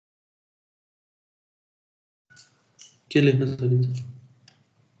के लेख्न सकिन्छ?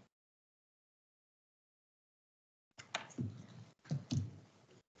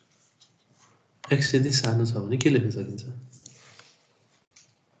 x यदि सानो छ भने के लेख्न सकिन्छ?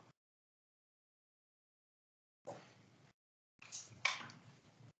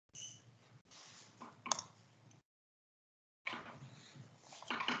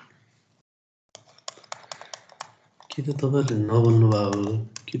 कि त तपाईहरुले नबोल्नु भयो,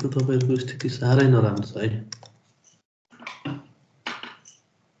 कि त तपाईहरुको स्थिति साह्रै नराम्रो छ है।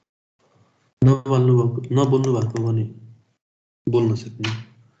 नबोल्नु भएको भने बोल्न सक्ने,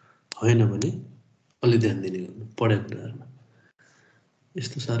 हैन भने अलि ध्यान दिने गर्नु पढेको कुराहरुमा।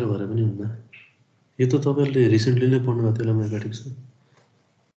 यस्तो साह्रो भएर पनि हुन्न। यो त तपाईहरुले रिसेन्टली नै पढ्नु भएको थियो mathematics.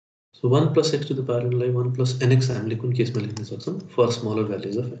 So 1 + x to the power n लाई 1 + nx हामीले कुन केसमा लेख्न सक्छौं? For smaller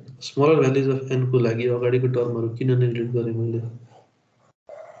values of n। Smaller values of n को लागि अगाडिको टर्महरु किन नेग्लेक्ट गरे मैले?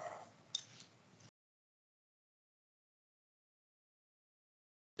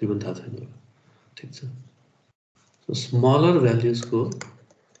 त्यो पनि थाहा छैन। ठीक छ। सो स्मलर भ्यालुज को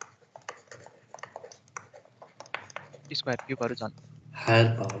स्क्वायर क्यूबहरु छन्। Higher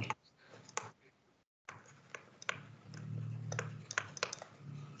power,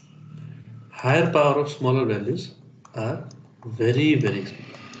 higher power of smaller values are very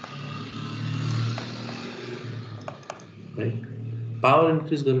small, right? Power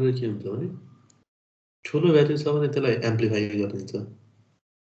increase गरेर के हुन्छ भने ठुलो भ्यालु छ भने त्यसलाई एम्प्लिफाई गरिन्छ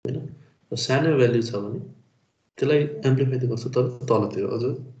हैन, र सानो भ्यालु छ भने त्यसलाई एम्प्लिफाई त गर्छ तर तलतिर अझ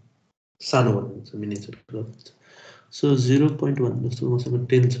सानो बनाउँछ, मिनिएचर गर्छ। सो 0.1 जस्तो मसँग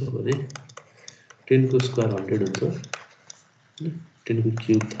 10 छ भने 10 को स्क्वायर 100 हुन्छ, 10 को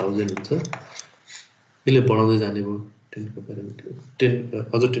क्यूब 1000 हुन्छ। यसले बढाउँदै जाने भयो 10 को प्यारामिटर, 10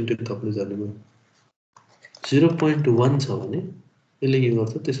 अझ 10 थप्दै जाने भयो। 0.1 छ भने यसले के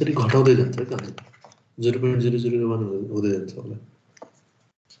गर्छ? त्यसरी घटाउँदै जान्छ के अझ 0.001 हुँदै जान्छ होला।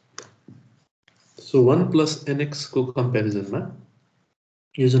 सो 1 + nx को कम्प्यारिजनमा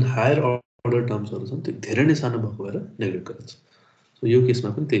यो जुन हायर अर्डर टर्म्सहरु छन् त्यो धेरै नै सानो भएको भएर नेग्लेक्ट गरिन्छ। सो यो केसमा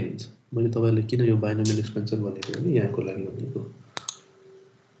पनि त्यही हुन्छ। मैले तपाईहरुले किन यो बाइनोमियल एक्सपेन्सन भनेको भने यहाँको लागि भनेको।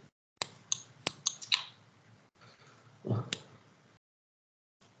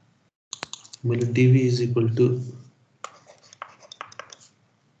 मैले dv is equal to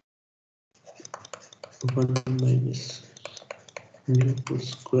 1 minus mu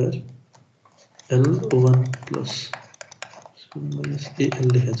square L1 plus minus AL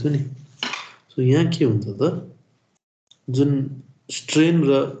लेखेको छु नि। सो यहाँ के हुन्छ त जुन स्ट्रेन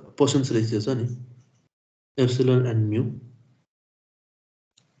र पोसेन्स रेसियो छ नि एप्सिलन एन्ड म्यू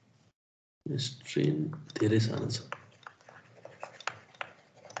स्ट्रेन धेरै सानो छ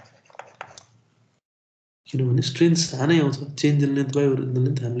किनभने स्ट्रेन सानै आउँछ change in length by original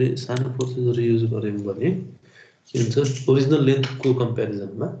length हामीले सानो फोर्सेसहरु युज गर्यौं भने के हुन्छ ओरिजिनल लेन्थको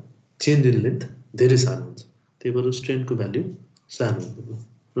कम्प्यारिजनमा चेन्ज इन लेन्थ धेरै सानो हुन्छ त्यही भएर स्ट्रेनको भ्यालु सानो हुन्छ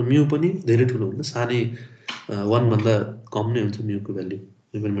र म्यू पनि धेरै ठुलो हुन्छ सानै 1 भन्दा कम नै हुन्छ म्यूको भ्यालु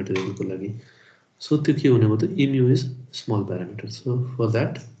रिबन मेटेरियलको लागि सो त्यो के हुने भयो त e mu is small parameter so for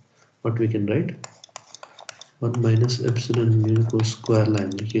that what we can write 1 minus epsilon mu को स्क्वायर लाई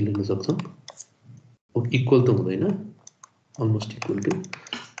हामीले के लेख्न सक्छौं इक्वल त हुँदैन almost equal to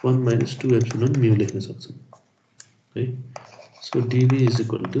 1 minus 2 epsilon mu लेख्न सक्छौं है so dv is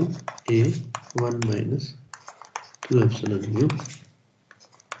equal to a 1 minus 2 epsilon mu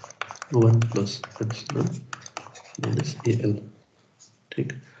 1 plus epsilon minus al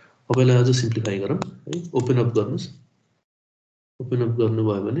ठीक अब यसलाई अझ सिम्प्लिफाई गरौँ है ओपन अप गर्नुस् ओपन अप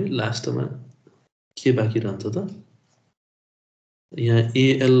गर्नुभयो भने लास्टमा के बाँकी रहन्छ त यहाँ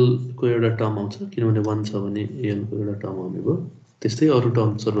al को एउटा टर्म आउँछ किनभने 1 छ भने al को एउटा टर्म आउने भयो त्यस्तै अरु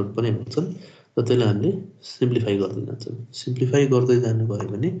टर्महरु पनि हुन्छन् र त्यसलाई हामीले सिम्प्लिफाई गर्दै जान्छौं सिम्प्लिफाई गर्दै जानु भयो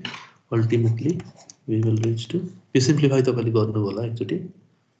भने ultimately we will reach to यो सिम्प्लिफाई तपाईले गर्नु होला एकचोटी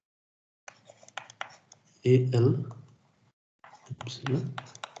al epsilon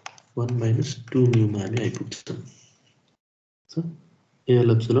 1 minus 2 mu मा हामी आइपुग्छौं so al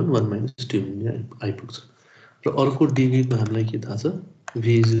epsilon 1 minus 2 mu आइपुग्छ र अर्को dv को हामीलाई के थाहा छ v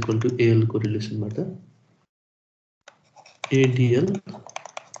is equal to al को रिलेसनबाट adl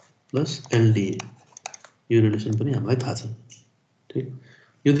plus lda यो रिलेसन पनि हामीलाई थाहा छ ठीक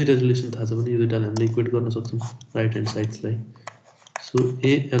यो दुईटा रिलेसन थाहा छ भने यो दुईटालाई हामीले इक्वेट गर्न सक्छौं right hand साइड्सलाई so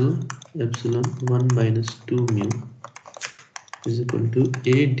al epsilon 1 minus 2 mu is equal to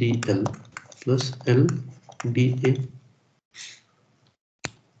adl plus lda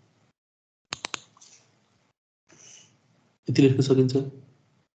यति लेख्न सकिन्छ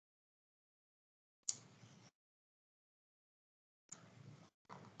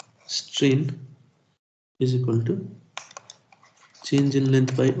strain is equal to change in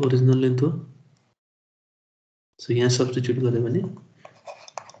length by original length हो so यहाँ सब्स्टिट्युट गरे भने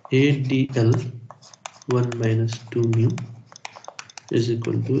adl 1 minus 2 mu is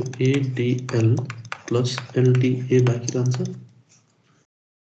equal to adl plus lda बाँकी रहन्छ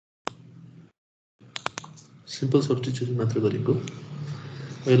simple substitution मात्र गरेको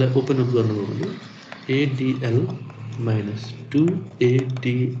यसलाई ओपन अप गर्नुभयो भने adl minus 2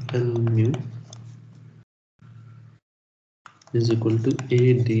 adl mu is equal to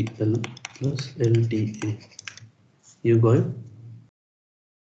adl plus lda यो गयो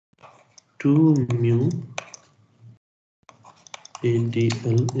 2 mu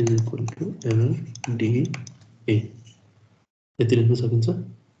adl is equal to lda यति लेख्न सकिन्छ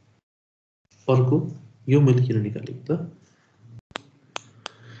अर्को यो मैले किन निकालेको त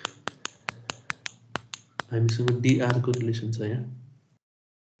हामीसँग dr को रिलेसन छ यहाँ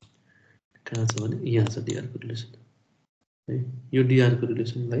कहाँ छ भने यहाँ छ dr को रिलेसन है यो dr को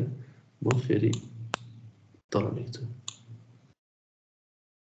रिलेसनलाई म फेरि तल लेख्छु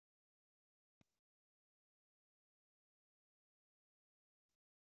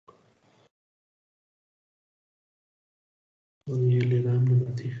यो लिएर हाम्रो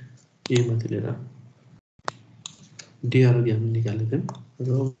माथि ए माथि लिएर dr को हामी निकालेको र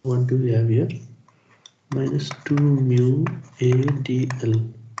 1 2 we have here minus 2 mu adl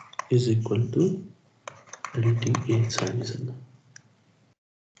is equal to lda छ हामीसँग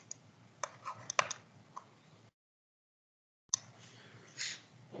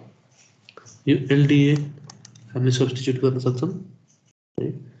यो lda हामीले सब्स्टिट्युट गर्न सक्छौं है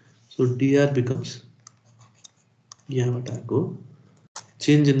सो dr becomes यहाँबाट आको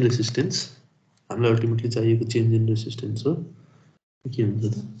चेन्ज इन रेजिस्टेन्स हामीलाई अल्टिमेटली चाहिएको चेन्ज इन रेजिस्टेन्स हो के हुन्छ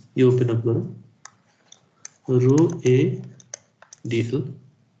त यो ओपन अप गरौँ रो a dl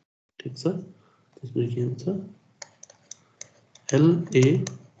ठीक छ त्यसपछि के हुन्छ la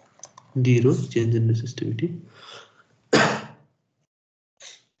d row change in resistivity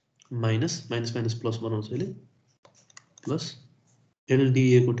minus minus minus plus बनाउँछ यसले प्लस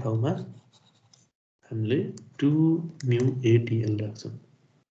lda को ठाउँमा हामीले 2 mu adl राख्छौं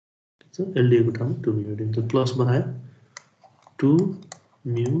ठीक छ lda को ठाउँमा 2 mu adl प्लस बनायो 2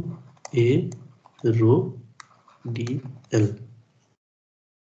 mu A rho dl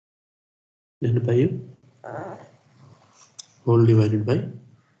लेख्न पाइयो whole divided by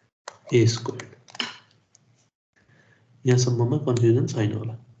a square. यहाँसम्ममा confusion छैन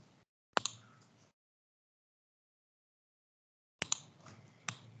होला।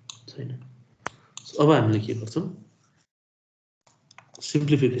 छैन। अब हामीले के गर्छौं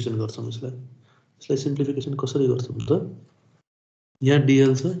सिम्प्लिफिकेसन गर्छौं यसलाई सिम्प्लिफिकेसन कसरी गर्छौं त यहाँ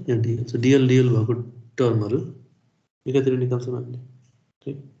dl छ यहाँ dl छ dl dl भएको टर्महरु एकातिर निकाल्छौं हामीले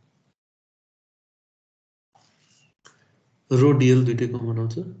ठीक रो dl दुईटै कमन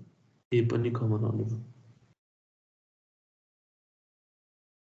आउँछ a पनि कमन आउने भयो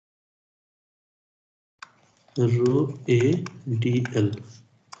रो a dl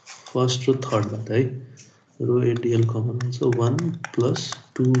फर्स्ट र थर्ड बाट है रो a dl कमन आउँछ 1 प्लस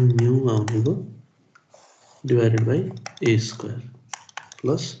 2 म्यू आउने भयो divided by a square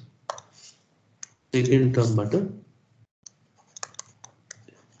plus second टर्मबाट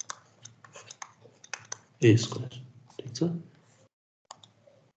a square ठीक छ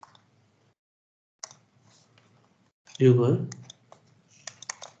यो भयो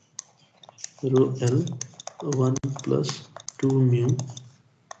रो l 1 plus 2 mu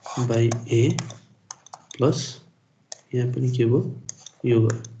by a plus यहाँ पनि के भयो यो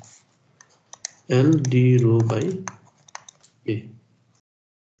भयो l d row by a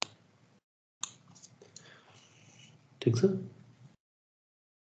ठीक छ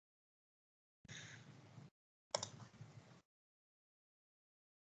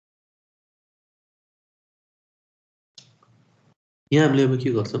यहाँ हामीले अब के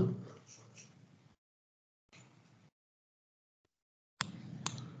गर्छौं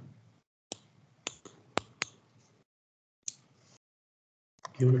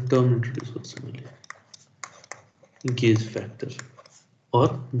एउटा टर्म इन्ट्रोड्युस गर्छु मैले गेज फ्याक्टर और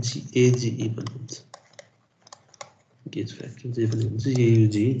GAGE पनि हुन्छ गेज फ्याक्टर जे पनि हुन्छ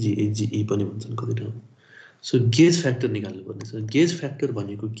AUG GAGE पनि भन्छन् कति ठाउँमा सो गेज फ्याक्टर निकाल्नु पर्ने छ गेज फ्याक्टर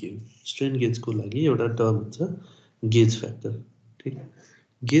भनेको के हो स्ट्रेन गेजको लागि एउटा टर्म हुन्छ गेज फ्याक्टर ठीक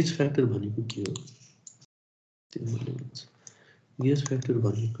गेज फ्याक्टर भनेको के हो तिमीले भन्छ गेज फ्याक्टर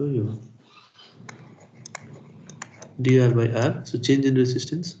भनेको यो dr by r so change in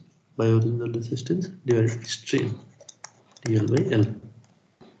resistance by original resistance divided by strain dl by l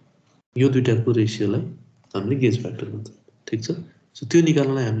यो दुईटाको रेशियोलाई हामीले गेज फ्याक्टर भन्छ ठीक छ सो त्यो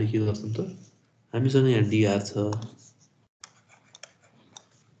निकाल्नलाई हामीले के गर्छौं त हामीसँग यहाँ dr छ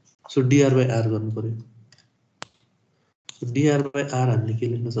सो dr by r गर्नु पर्यो सो dr by r हामीले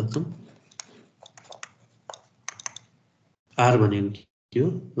के लेख्न सक्छौं r भनेको के हो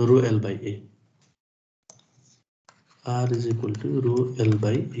रो l by a r is equal to row l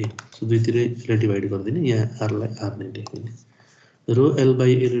by a so दुईतिरले divide गर्दिने यहाँ r लाई r नै लेखिदिने रो l by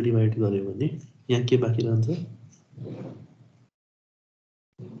a ले डिवाइड गर्यो भने यहाँ के बाँकी रहन्छ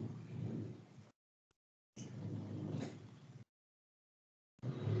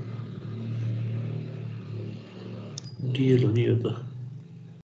dl हो नि यो त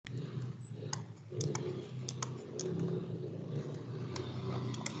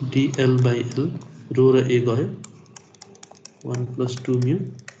dl by l रो र a गयो 1 plus 2 म्यू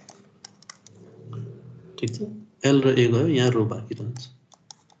ठीक छ l र a गयो यहाँ रो बाँकी रहन्छ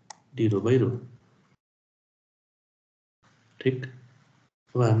d रो बाई रो ठीक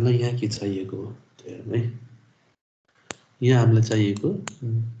अब हामीलाई यहाँ के चाहिएको हो है यहाँ हामीलाई चाहिएको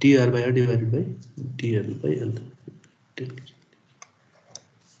dr by r divided by dl by l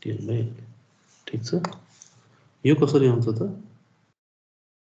dl by l ठीक छ यो कसरी आउँछ त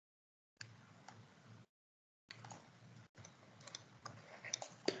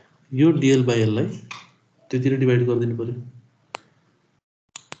यो dl by l लाई त्यतिर डिवाइड गरिदिनु पर्यो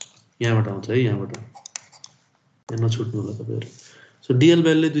यहाँबाट आउँछ है यहाँबाट यहाँ नछुट्नु होला तपाईहरु सो dl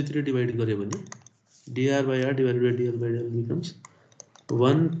by l ले दुईतिर डिवाइड गर्यो भने dr by r divided by dl by l becomes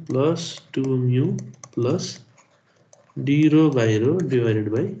 1 plus 2 mu plus d rho by rho divided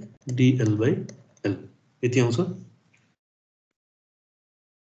by dl by l यति आउँछ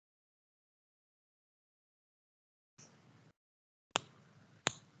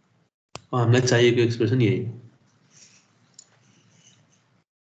हामीलाई चाहिएको एक्सप्रेसन यही हो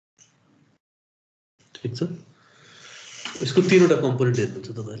ठीक छ यसको तीनवटा कम्पोनेन्ट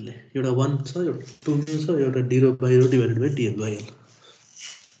हेर्नुहुन्छ तपाईहरुले एउटा 1 छ एउटा 2 म्यू छ एउटा d rho by rho divided by dl by l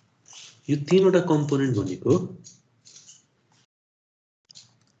यो तीनवटा कम्पोनेन्ट भनेको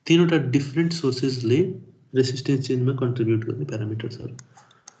तीनवटा डिफरेन्ट सोर्सेसले रेसिस्टेन्स चेन्जमा कन्ट्रिब्युट गर्ने प्यारामिटर्सहरु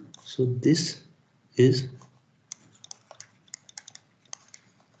so this is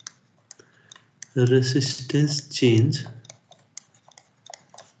resistance change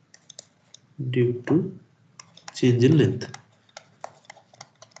due to change in length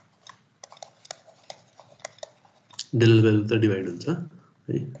del value त डिभाइड हुन्छ है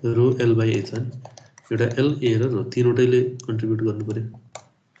रो एल बाई ए छ नि एउटा एल ए र रो तीनवटैले कन्ट्रिब्युट गर्नु पर्यो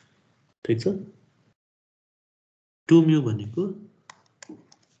ठीक छ 2 म्यू भनेको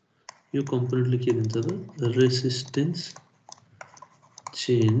यो कम्पोनेन्टले के दिन्छ त resistance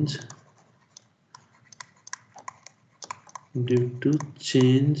change due to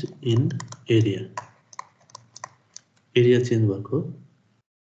change in area change भएको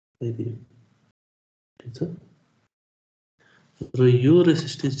एरिया ठीक छ र यो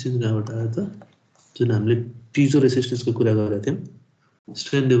रेसिस्टेन्स चेन्ज कहाँबाट आयो त जुन हामीले पिजो रेसिस्टेन्सको कुरा गरेका थियौं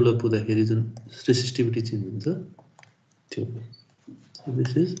स्ट्रेन डेभलप हुँदाखेरि जुन रेसिस्टिभिटी चेन्ज हुन्छ त्यो so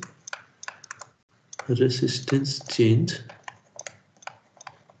this is resistance change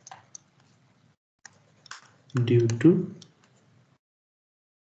due to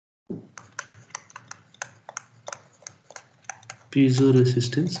piezo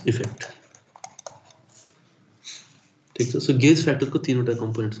resistance effect ठीक छ सो गेज फ्याक्टरको तीनवटा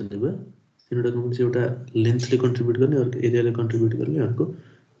कम्पोनेन्ट छन् नि तीनवटा कम्पोनेन्ट एउटा लेन्थले कन्ट्रिब्युट गर्ने अर्को एरियाले कन्ट्रिब्युट गर्ने अर्को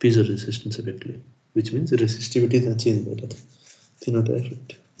piezo resistance effectले which means resistivity दा चेन्ज भएर तीनवटा इफेक्ट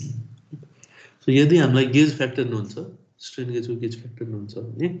सो यदि हामीलाई गेज फ्याक्टर नहुन्छ स्ट्रेन गेजको गेज फ्याक्टर नहुन्छ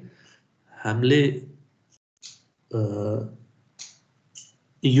भने हामीले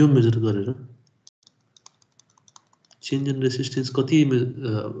यो मेजर गरेर चेन्ज इन रेसिस्टेन्स कति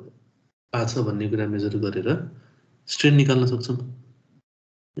आछ भन्ने कुरा मेजर गरेर स्ट्रेन निकाल्न सक्छौं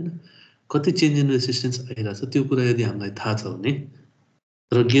हैन कति चेन्ज इन रेसिस्टेन्स आइराछ त्यो कुरा यदि हामीलाई थाहा छ भने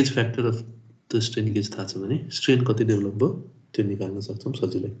र गेज फ्याक्टर अफ द स्ट्रेन गेज थाहा छ भने स्ट्रेन कति डेभलप भयो त्यो निकाल्न सक्छौं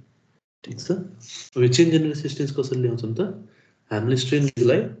सजिलै ठीक छ अब चेन्ज इन रेसिस्टेन्स कसरी ल्याउँछौं त हामीले स्ट्रेन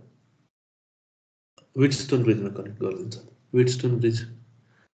गेजलाई व्हीटस्टोन ब्रिजमा कनेक्ट गरिदिन्छ व्हीटस्टोन ब्रिज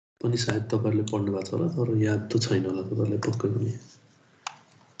पनि सायद तपाईहरुले पढ्नु भएको छ होला तर याद त छैन होला तपाईहरुलाई पक्कै पनि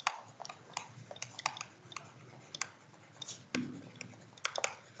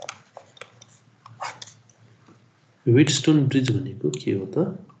व्हीटस्टोन ब्रिज भनेको के हो त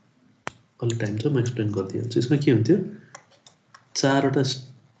अलि टाइम छ म एक्सप्लेन गर्दिन्छु यसमा के हुन्थ्यो चारवटा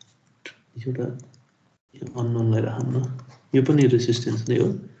एउटा अननोनलाई राख्नु यो पनि रेसिस्टेन्स नै हो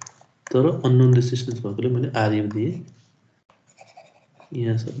तर अननोन रेसिस्टेन्स भएकोले मैले आरयु दिए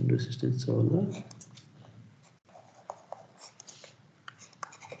यहाँ सब रेसिस्टेन्स छ होला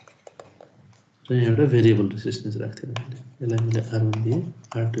र यहाँ एउटा भेरिएबल रेसिस्टेन्स राख्थे मैले यसलाई मैले R1 दिए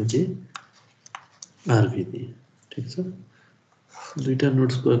R2 दिए RV दिए ठीक छ दुईटा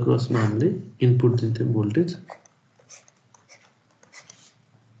नोड्सको अक्रसमा हामीले इनपुट दिन्थ्यौं भोल्टेज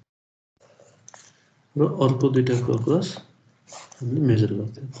र अर्को दुईटाको अक्रस हामीले मेजर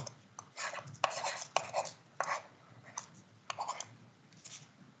गर्थ्यौं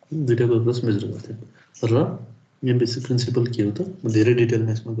दुईटाको अक्रस मेजर गर्थ्यौं र यहाँ बेसिक प्रिन्सिपल के हो त म धेरै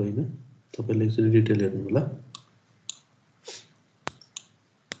डिटेलमा यसमा गइन तपाईले एकचोटी डिटेल हेर्नु होला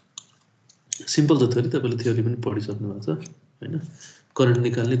सिम्पल छ थ्योरी तपाईले थ्योरी पनि पढिसक्नु भएको छ हैन करेन्ट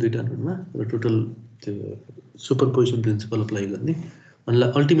निकाल्ने दुईटा नोडमा र टोटल त्यो सुपरपोजिसन प्रिन्सिपल अप्लाई गर्ने अनि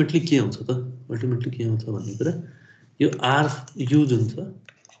अल्टिमेटली के आउँछ त अल्टिमेटली के आउँछ भन्ने कुरा यो आर यु जुन छ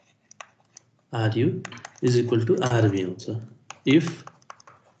are you is equal to R B आउँछ if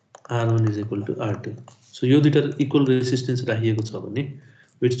R1 is equal to R2 so यो दुईटा इक्वल रेसिस्टेन्स राखिएको छ भने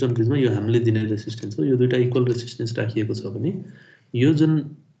व्हीटस्टोन ब्रिजमा यो हामीले दिने रेसिस्टेन्स हो यो दुईटा इक्वल रेसिस्टेन्स राखिएको छ भने यो जुन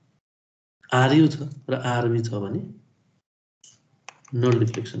RU छ र RB छ भने नल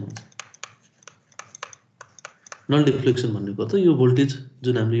डिफ्लेक्सन हुन्छ नल डिफ्लेक्सन भनेको त यो भोल्टेज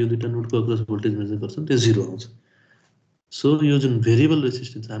जुन हामीले यो दुईटा नोडको अक्रस भोल्टेज मेजर गर्छौं त्यो जिरो आउँछ सो यो जुन भेरिएबल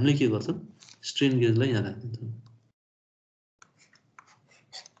रेसिस्टेन्स हामीले के गर्छौं स्ट्रेन गेजलाई यहाँ राख्दिन्छौं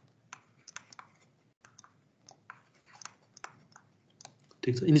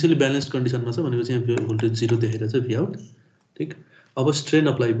ठीक छ इनिशियली ब्यालेन्स्ड कन्डिसनमा छ भनेपछि यहाँ भोल्टेज 0 देखाइरहेछ भी आउट ठीक अब स्ट्रेन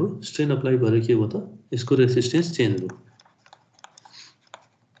अप्लाई भयो स्ट्रेन अप्लाई भएर के हो त यसको रेसिस्टेन्स चेन्ज भयो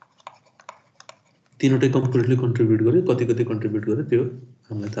तीनवटै कम्पोनेन्टले कन्ट्रिब्युट गर्यो कति कति कन्ट्रिब्युट गर्यो त्यो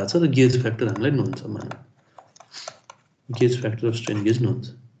हामीलाई थाहा छ र गेज फ्याक्टर हामीलाई नहुन्छ मानौ गेज फ्याक्टर अफ स्ट्रेन गेज नहुन्छ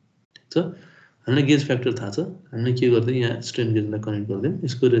ठीक छ हामीलाई गेज फ्याक्टर थाहा छ हामीले के गर्दै यहाँ स्ट्रेन गेजलाई कनेक्ट गर्दै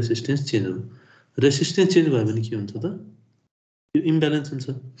यसको रेसिस्टेन्स चेन्ज हो रेसिस्टेन्स चेन्ज भयो भने के हुन्छ त यो इम्ब्यालेन्स हुन्छ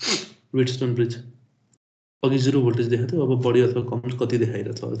व्हीटस्टोन ब्रिज अघि 0 भोल्टेज देखाथ्यो अब बढी अथवा कम कति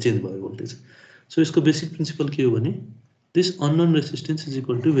देखाइरहेछ चेन्ज भयो भोल्टेज सो यसको बेसिक प्रिन्सिपल के हो भने this unknown resistance is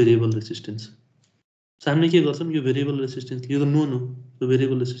equal to variable resistance so हामीले के गर्छौं यो भेरिएबल रेसिस्टेन्स यो त नोन हो यो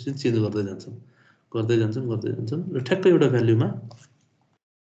भेरिएबल रेसिस्टेन्स चेन्ज गर्दै जान्छौं र ठ्याक्क एउटा भ्यालुमा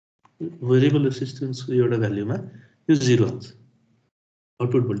भेरिएबल रेसिस्टेन्सको एउटा भ्यालुमा यो 0 आउँछ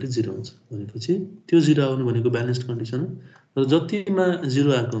आउटपुट भोल्टेज 0 हुन्छ भनेपछि त्यो 0 आउनु भनेको ब्यालेन्स्ड कन्डिसन हो र जतिमा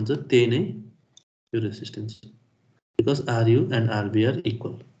 0 आएको हुन्छ त्यही नै यो resistance because आरयु and R B are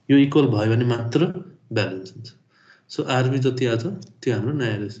equal यो इक्वल भयो भने मात्र ब्यालेन्स हुन्छ सो आरबी जति आछ त्यो हाम्रो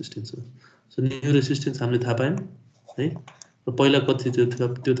नयाँ रेसिस्टेन्स हो सो न्यू रेसिस्टेन्स हामीले थाहा पायौं है र पहिला कति थियो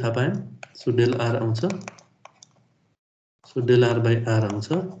त्यो थाहा पायौं सो डेल आर आउँछ so del are by are आउँछ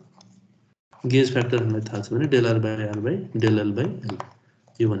गेज फ्याक्टर हामीलाई थाहा छ भने del are by are by del L by L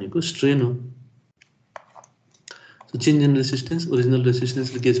यो भनेको स्ट्रेन हो so change in resistance original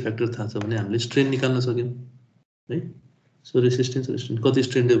resistance र गेज फ्याक्टर थाहा छ भने हामीले स्ट्रेन निकाल्न सक्यौं है सो रेसिस्टेन्स र स्ट्रेन कति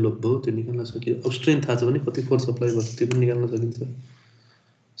स्ट्रेन डेभलप भयो त्यो निकाल्न सकियो अब स्ट्रेन थाहा छ भने कति फोर्स अप्लाई गर्छ त्यो पनि निकाल्न सकिन्छ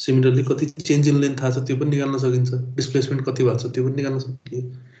सिमिलरली कति चेन्ज इन लेन्थ थाहा छ त्यो पनि निकाल्न सकिन्छ डिस्प्लेसमेन्ट कति भएको छ त्यो पनि निकाल्न सकियो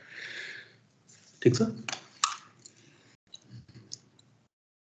ठीक छ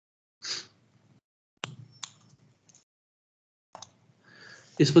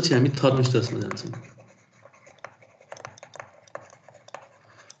यसपछि हामी थर्मिस्टर्समा जान्छौं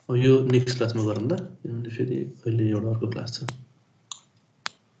अब यो नेक्स्ट क्लासमा गरौँ ल किनभने फेरि अहिले एउटा अर्को क्लास छ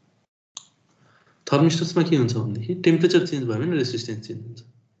थर्मिस्टर्समा के हुन्छ भन्दाखेरि टेम्परेचर चेन्ज भयो भने रेसिस्टेन्स चेन्ज हुन्छ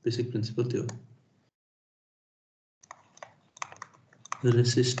बेसिक प्रिन्सिपल त्यो हो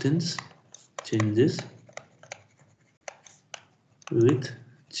resistance changes with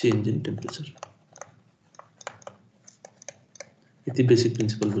change in temperature यति बेसिक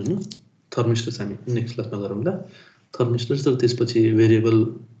प्रिन्सिपल बुझ्नु थर्मिस्टर्स हामी नेक्स्ट क्लासमा गरौँ ल थर्मिस्टर्स र त्यसपछि भेरिएबल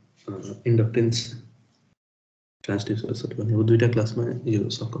इन्डक्टेन्स ट्रान्सड्युसर्स भन्ने दुईटा क्लासमा यो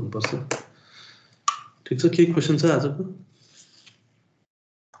सकाउनु पर्छ ठीक छ के क्वेशन छ आजको